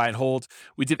through for buy and hold.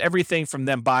 We did everything from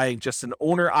them buying just an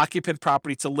owner-occupant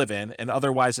property to live in and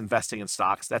otherwise investing in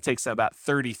stocks. That takes them about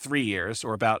 33 years,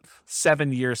 or about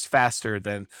 7 years faster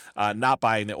than not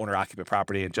buying the owner-occupant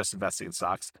property and just investing in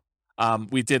stocks.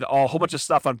 We did a whole bunch of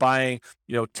stuff on buying,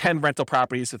 10 rental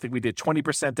properties. I think we did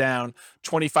 20% down,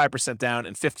 25% down,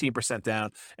 and 15% down.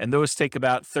 And those take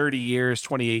about 30 years,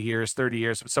 28 years, 30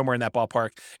 years, somewhere in that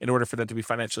ballpark, in order for them to be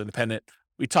financially independent.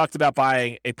 We talked about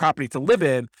buying a property to live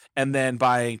in and then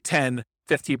buying 10,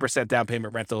 15% down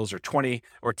payment rentals, or 20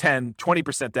 or 10,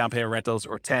 20% down payment rentals,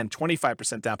 or 10,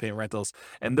 25% down payment rentals.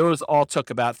 And those all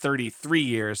took about 33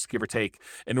 years, give or take,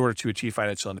 in order to achieve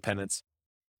financial independence.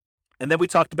 And then we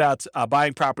talked about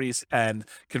buying properties and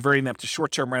converting them to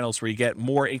short-term rentals, where you get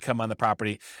more income on the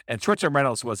property. And short-term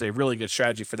rentals was a really good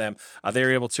strategy for them. They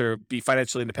were able to be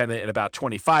financially independent in about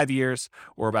 25 years,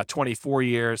 or about 24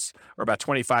 years, or about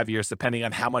 25 years, depending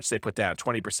on how much they put down,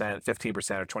 20%,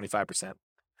 15%, or 25%.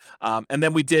 And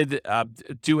then we did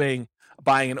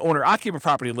buying an owner-occupant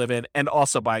property to live in and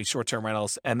also buying short-term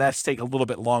rentals. And that's take a little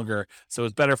bit longer. So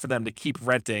it's better for them to keep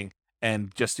renting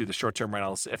and just do the short-term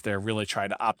rentals if they're really trying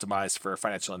to optimize for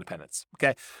financial independence.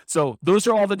 Okay, so those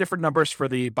are all the different numbers for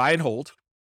the buy and hold.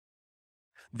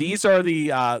 These are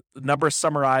the numbers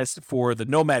summarized for the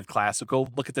Nomad class. So go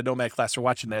look at the Nomad class for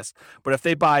watching this. But if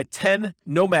they buy 10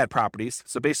 Nomad properties,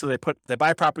 so basically they buy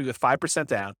a property with 5%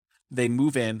 down, they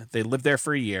move in, they live there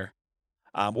for a year,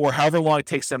 or however long it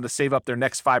takes them to save up their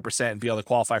next 5% and be able to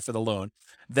qualify for the loan.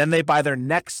 Then they buy their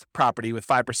next property with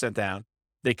 5% down.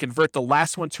 They convert the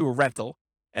last one to a rental,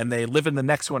 and they live in the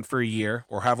next one for a year,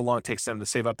 or however long it takes them to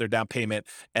save up their down payment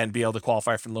and be able to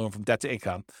qualify for the loan from debt to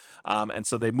income. And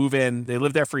so they move in, they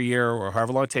live there for a year, or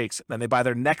however long it takes. Then they buy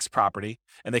their next property,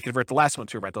 and they convert the last one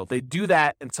to a rental. They do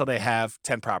that until they have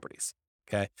 10 properties.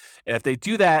 Okay. And if they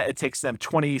do that, it takes them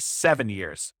 27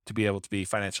 years to be able to be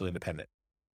financially independent.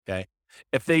 Okay.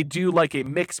 If they do like a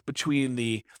mix between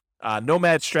the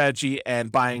Nomad strategy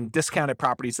and buying discounted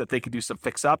properties that they can do some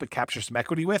fix up and capture some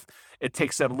equity with, it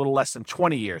takes them a little less than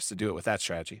 20 years to do it with that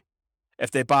strategy. If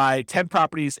they buy 10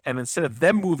 properties and instead of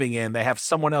them moving in, they have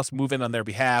someone else move in on their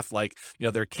behalf, like,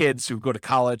 their kids who go to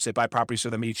college, they buy properties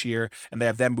for them each year and they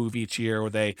have them move each year,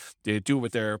 or they do it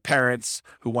with their parents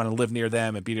who want to live near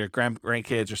them and be their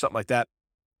grandkids or something like that.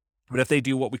 But if they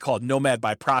do what we call Nomad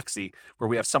by proxy, where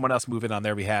we have someone else move in on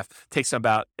their behalf, it takes them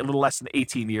about a little less than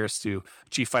 18 years to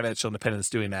achieve financial independence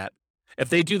doing that. If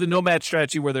they do the Nomad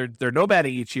strategy where they're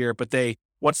nomading each year, but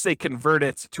once they convert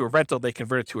it to a rental, they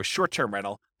convert it to a short-term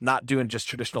rental, not doing just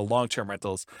traditional long-term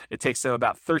rentals, it takes them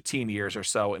about 13 years or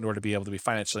so in order to be able to be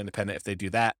financially independent if they do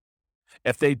that.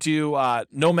 If they do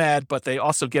Nomad, but they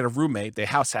also get a roommate, they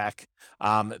house hack,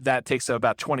 that takes them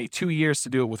about 22 years to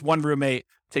do it with one roommate,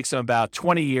 takes them about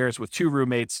 20 years with two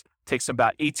roommates, takes them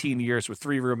about 18 years with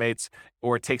three roommates,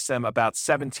 or it takes them about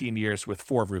 17 years with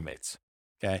four roommates.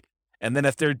 Okay. And then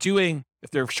if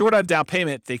they're short on down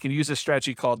payment, they can use a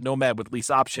strategy called Nomad with lease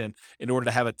option in order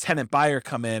to have a tenant buyer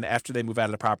come in after they move out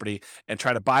of the property and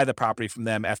try to buy the property from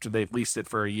them after they've leased it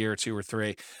for a year, 2 or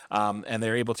 3. And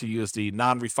they're able to use the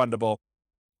non-refundable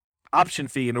option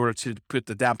fee in order to put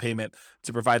the down payment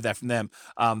to provide that from them.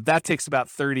 That takes about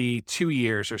 32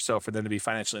 years or so for them to be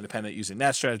financially independent using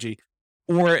that strategy.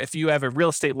 Or if you have a real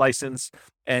estate license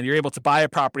and you're able to buy a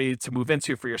property to move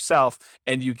into for yourself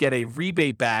and you get a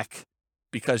rebate back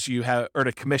because you have earned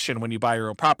a commission when you buy your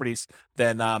own properties,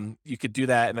 then you could do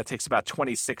that. And that takes about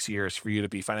 26 years for you to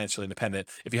be financially independent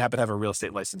if you happen to have a real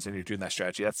estate license and you're doing that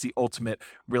strategy. That's the ultimate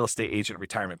real estate agent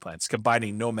retirement plan. It's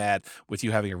combining Nomad with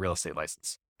you having a real estate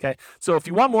license. Okay. So if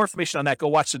you want more information on that, go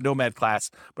watch the Nomad class,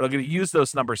 but I'm going to use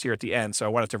those numbers here at the end. So I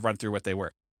wanted to run through what they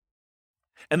were.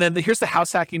 And then here's the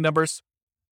house hacking numbers.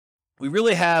 We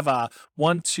really have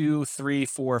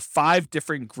 5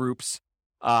 different groups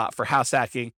for house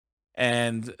hacking.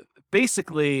 And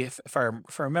basically, if I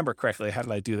remember correctly, how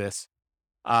did I do this?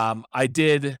 I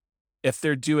did, if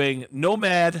they're doing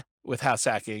Nomad with house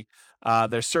hacking,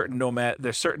 there's certain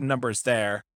numbers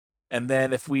there. And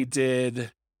then if we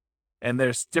did, and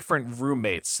there's different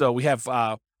roommates. So we have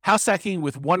house hacking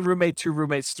with 1 roommate, 2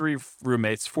 roommates, 3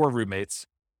 roommates, 4 roommates.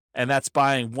 And that's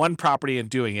buying one property and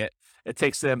doing it. It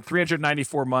takes them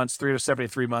 394 months,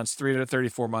 373 months,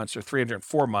 334 months, or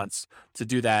 304 months to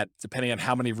do that, depending on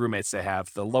how many roommates they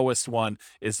have. The lowest one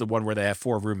is the one where they have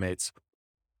 4 roommates.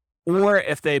 Or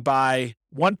if they buy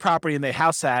one property and they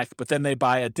house hack, but then they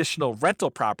buy additional rental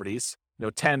properties,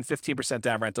 10, 15%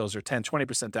 down rentals or 10,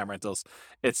 20% down rentals,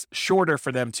 it's shorter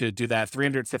for them to do that,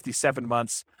 357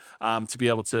 months to be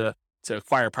able to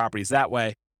acquire properties that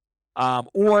way.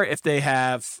 Or if they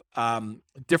have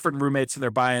different roommates and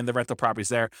they're buying the rental properties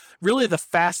there, really the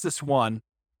fastest one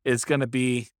is going to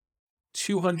be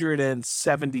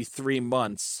 273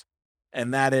 months.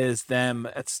 And that is them,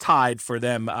 it's tied for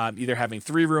them either having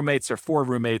 3 roommates or 4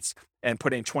 roommates and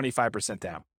putting 25%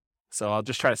 down. So I'll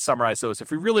just try to summarize those.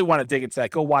 If we really want to dig into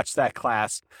that, go watch that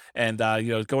class and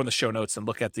go in the show notes and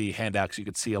look at the handouts. You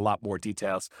can see a lot more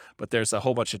details, but there's a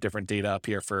whole bunch of different data up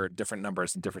here for different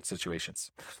numbers and different situations.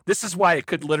 This is why it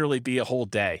could literally be a whole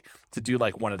day to do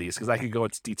like one of these, because I could go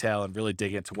into detail and really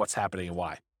dig into what's happening and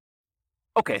why.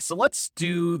 Okay, so let's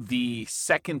do the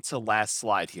second to last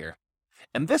slide here.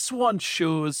 And this one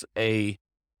shows a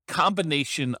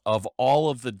combination of all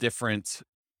of the different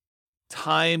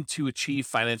time to achieve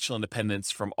financial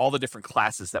independence from all the different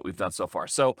classes that we've done so far.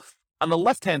 So on the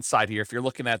left-hand side here, if you're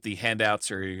looking at the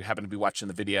handouts or you happen to be watching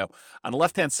the video, on the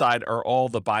left-hand side are all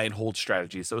the buy and hold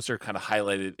strategies. Those are kind of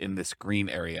highlighted in this green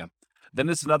area. Then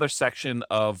there's another section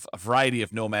of a variety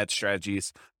of Nomad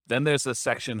strategies. Then there's a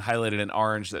section highlighted in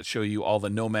orange that show you all the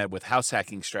Nomad with house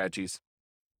hacking strategies.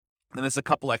 Then there's a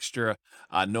couple extra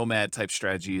Nomad type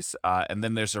strategies. And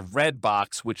then there's a red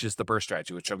box, which is the BRRRR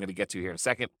strategy, which I'm going to get to here in a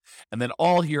second. And then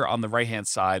all here on the right-hand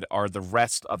side are the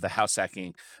rest of the house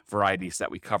hacking varieties that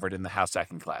we covered in the house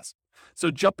hacking class.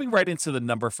 So jumping right into the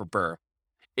number for BRRRR,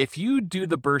 if you do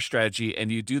the BRRRR strategy and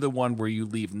you do the one where you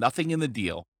leave nothing in the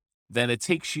deal, then it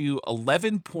takes you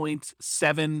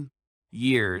 11.7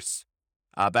 years,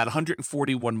 about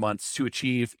 141 months to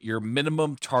achieve your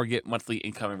minimum target monthly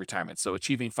income in retirement. So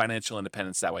achieving financial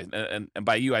independence that way. And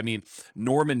by you, I mean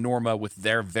Norm and Norma with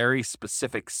their very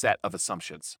specific set of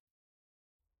assumptions.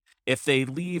 If they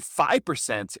leave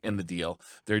 5% in the deal,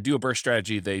 they do a BRRRR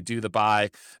strategy, they do the buy,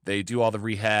 they do all the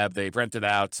rehab, they rent it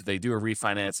out, they do a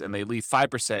refinance, and they leave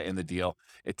 5% in the deal,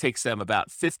 it takes them about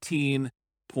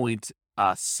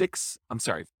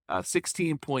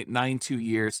 16.92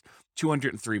 years,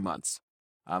 203 months.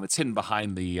 It's hidden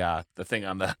behind the thing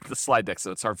on the slide deck,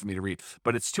 so it's hard for me to read.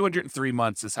 But it's 203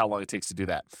 months is how long it takes to do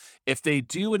that. If they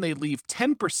do and they leave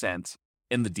 10%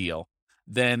 in the deal,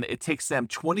 then it takes them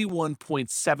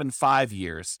 21.75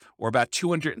 years, or about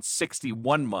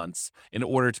 261 months, in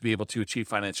order to be able to achieve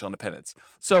financial independence.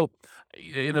 So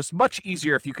it's much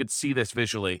easier if you could see this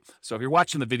visually. So if you're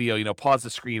watching the video, pause the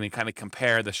screen and kind of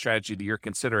compare the strategy that you're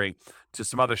considering to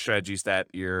some other strategies that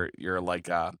you're like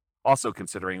also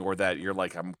considering, or that you're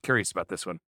like, I'm curious about this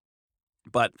one.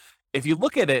 But if you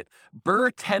look at it,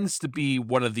 BRRRR tends to be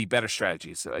one of the better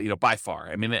strategies, by far.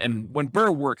 I mean, and when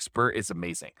BRRRR works, BRRRR is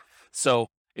amazing. So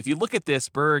if you look at this,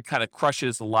 BRRRR kind of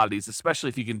crushes a lot of these, especially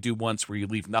if you can do ones where you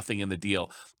leave nothing in the deal.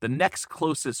 The next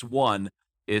closest one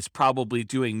is probably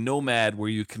doing Nomad, where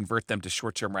you convert them to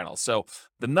short-term rentals. So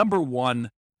the number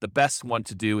one, the best one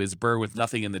to do is BRRRR with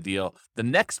nothing in the deal. The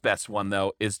next best one,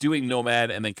 though, is doing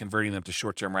Nomad and then converting them to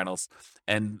short-term rentals.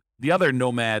 And the other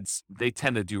Nomads, they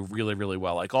tend to do really, really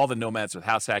well. Like all the Nomads with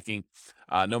house hacking,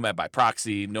 Nomad by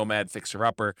proxy, Nomad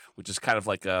fixer-upper, which is kind of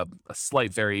like a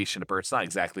slight variation of BRRRR. It's not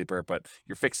exactly BRRRR, but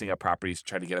you're fixing up properties,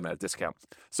 trying to get them at a discount.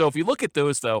 So if you look at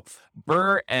those, though,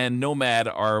 BRRRR and Nomad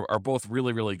are both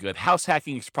really, really good. House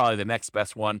hacking is probably the next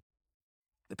best one.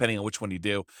 depending on which one you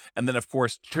do. And then, of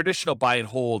course, traditional buy and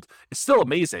hold is still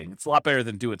amazing. It's a lot better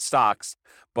than doing stocks,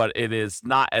 but it is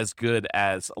not as good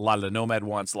as a lot of the Nomad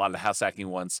ones, a lot of the house hacking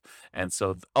ones. And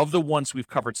so of the ones we've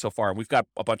covered so far, and we've got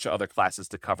a bunch of other classes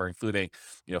to cover, including,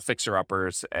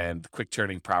 fixer-uppers and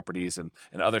quick-turning properties and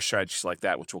other strategies like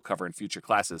that, which we'll cover in future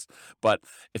classes. But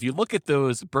if you look at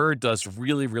those, BRRRR does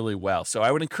really, really well. So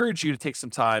I would encourage you to take some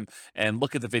time and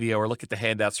look at the video or look at the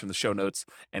handouts from the show notes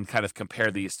and kind of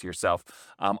compare these to yourself.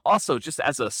 Also, just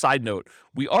as a side note,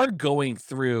 we are going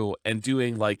through and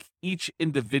doing like each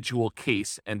individual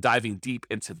case and diving deep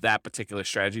into that particular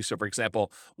strategy. So, for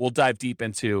example, we'll dive deep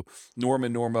into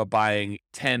Norma buying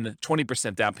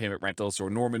 20% down payment rentals, or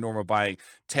Norma buying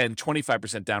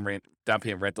 25% down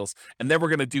payment rentals. And then we're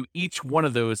going to do each one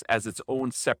of those as its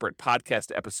own separate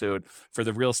podcast episode for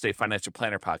the Real Estate Financial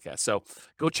Planner podcast. So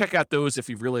go check out those if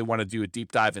you really want to do a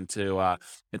deep dive into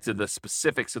the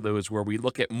specifics of those, where we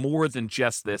look at more than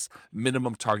just this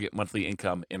minimum target monthly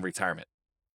income in retirement.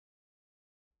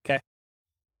 Okay.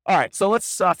 All right. So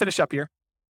let's finish up here.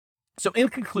 So in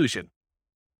conclusion,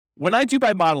 when I do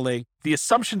my modeling, the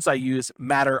assumptions I use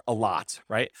matter a lot,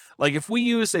 right? Like if we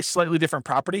use a slightly different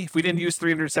property, if we didn't use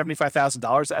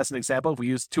 $375,000 as an example, if we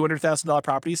use $200,000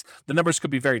 properties, the numbers could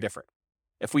be very different.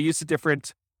 If we use a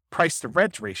different price to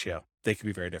rent ratio, they could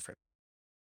be very different.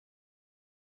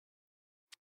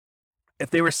 If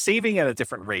they were saving at a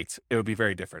different rate, it would be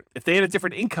very different. If they had a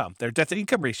different income, their debt to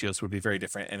income ratios would be very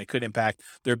different, and it could impact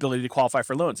their ability to qualify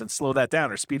for loans and slow that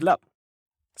down or speed it up.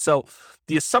 So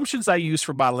the assumptions I use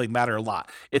for modeling matter a lot.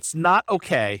 It's not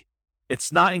okay.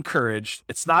 It's not encouraged.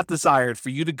 It's not desired for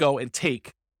you to go and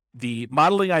take the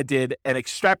modeling I did and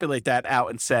extrapolate that out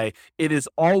and say, it is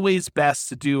always best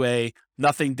to do a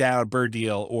nothing down BRRRR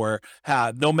deal, or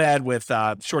Nomad with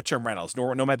short-term rentals,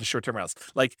 Nomad to short-term rentals.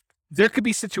 Like, there could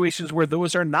be situations where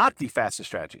those are not the fastest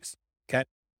strategies, okay?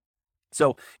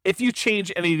 So if you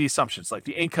change any of the assumptions, like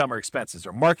the income or expenses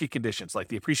or market conditions, like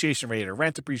the appreciation rate or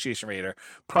rent appreciation rate or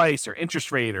price or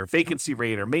interest rate or vacancy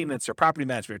rate or maintenance or property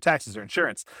management or taxes or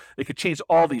insurance, it could change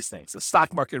all these things. The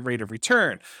stock market rate of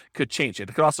return could change it.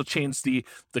 It could also change the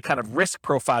kind of risk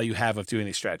profile you have of doing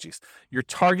these strategies. Your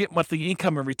target monthly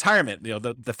income in retirement,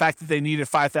 the fact that they needed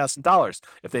 $5,000,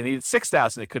 if they needed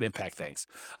 $6,000, it could impact things.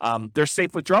 Their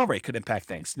safe withdrawal rate could impact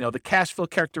things. The cash flow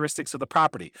characteristics of the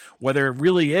property, whether it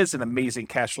really is an amazing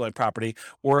cash flowing property,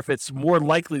 or if it's more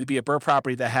likely to be a BRRRR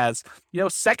property that has,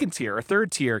 second tier or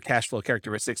third tier cash flow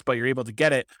characteristics, but you're able to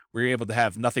get it where you're able to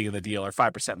have nothing in the deal or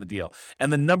 5% in the deal.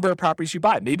 And the number of properties you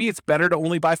buy. Maybe it's better to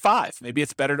only buy 5. Maybe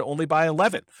it's better to only buy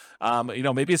 11.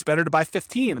 Maybe it's better to buy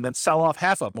 15 and then sell off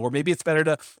half of them, or maybe it's better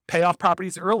to pay off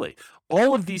properties early.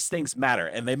 All of these things matter,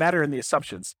 and they matter in the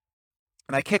assumptions.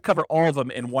 And I can't cover all of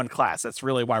them in one class. That's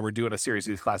really why we're doing a series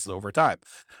of these classes over time.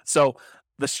 So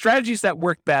the strategies that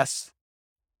work best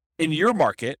in your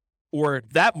market or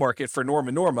that market for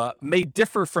Norma may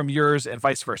differ from yours and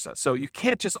vice versa. So you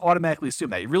can't just automatically assume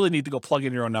that. You really need to go plug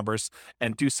in your own numbers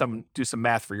and do some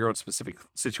math for your own specific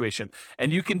situation.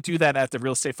 And you can do that at the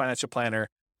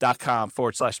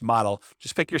realestatefinancialplanner.com/model.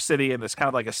 Just pick your city, and it's kind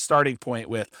of like a starting point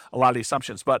with a lot of the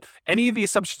assumptions. But any of the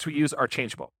assumptions we use are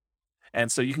changeable.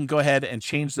 And so you can go ahead and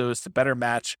change those to better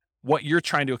match what you're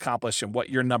trying to accomplish and what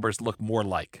your numbers look more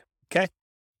like. Okay?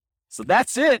 So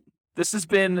that's it. This has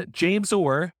been James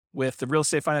Orr with the Real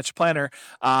Estate Financial Planner.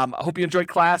 I hope you enjoyed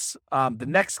class. The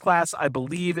next class, I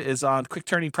believe, is on quick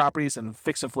turning properties and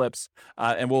fix and flips.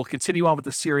 And we'll continue on with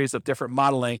the series of different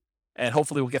modeling. And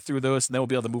hopefully we'll get through those, and then we'll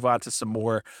be able to move on to some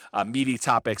more meaty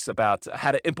topics about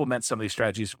how to implement some of these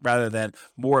strategies, rather than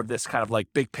more of this kind of like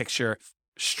big picture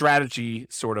strategy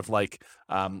sort of like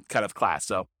kind of class.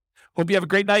 So hope you have a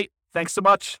great night. Thanks so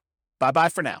much. Bye-bye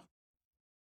for now.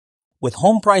 With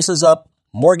home prices up,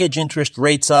 mortgage interest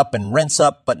rates up, and rents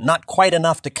up, but not quite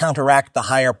enough to counteract the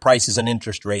higher prices and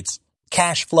interest rates,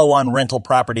 cash flow on rental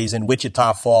properties in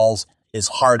Wichita Falls is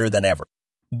harder than ever.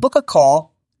 Book a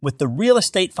call with the Real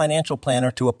Estate Financial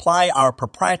Planner to apply our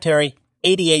proprietary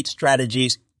 88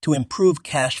 strategies to improve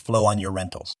cash flow on your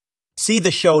rentals. See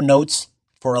the show notes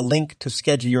for a link to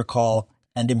schedule your call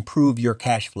and improve your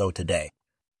cash flow today.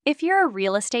 If you're a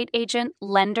real estate agent,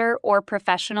 lender, or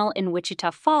professional in Wichita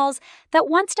Falls that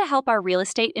wants to help our real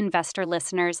estate investor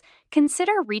listeners,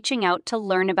 consider reaching out to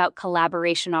learn about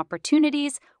collaboration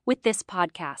opportunities with this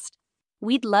podcast.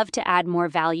 We'd love to add more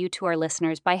value to our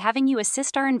listeners by having you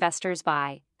assist our investors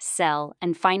buy, sell,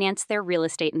 and finance their real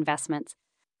estate investments.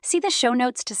 See the show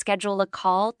notes to schedule a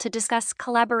call to discuss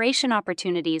collaboration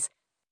opportunities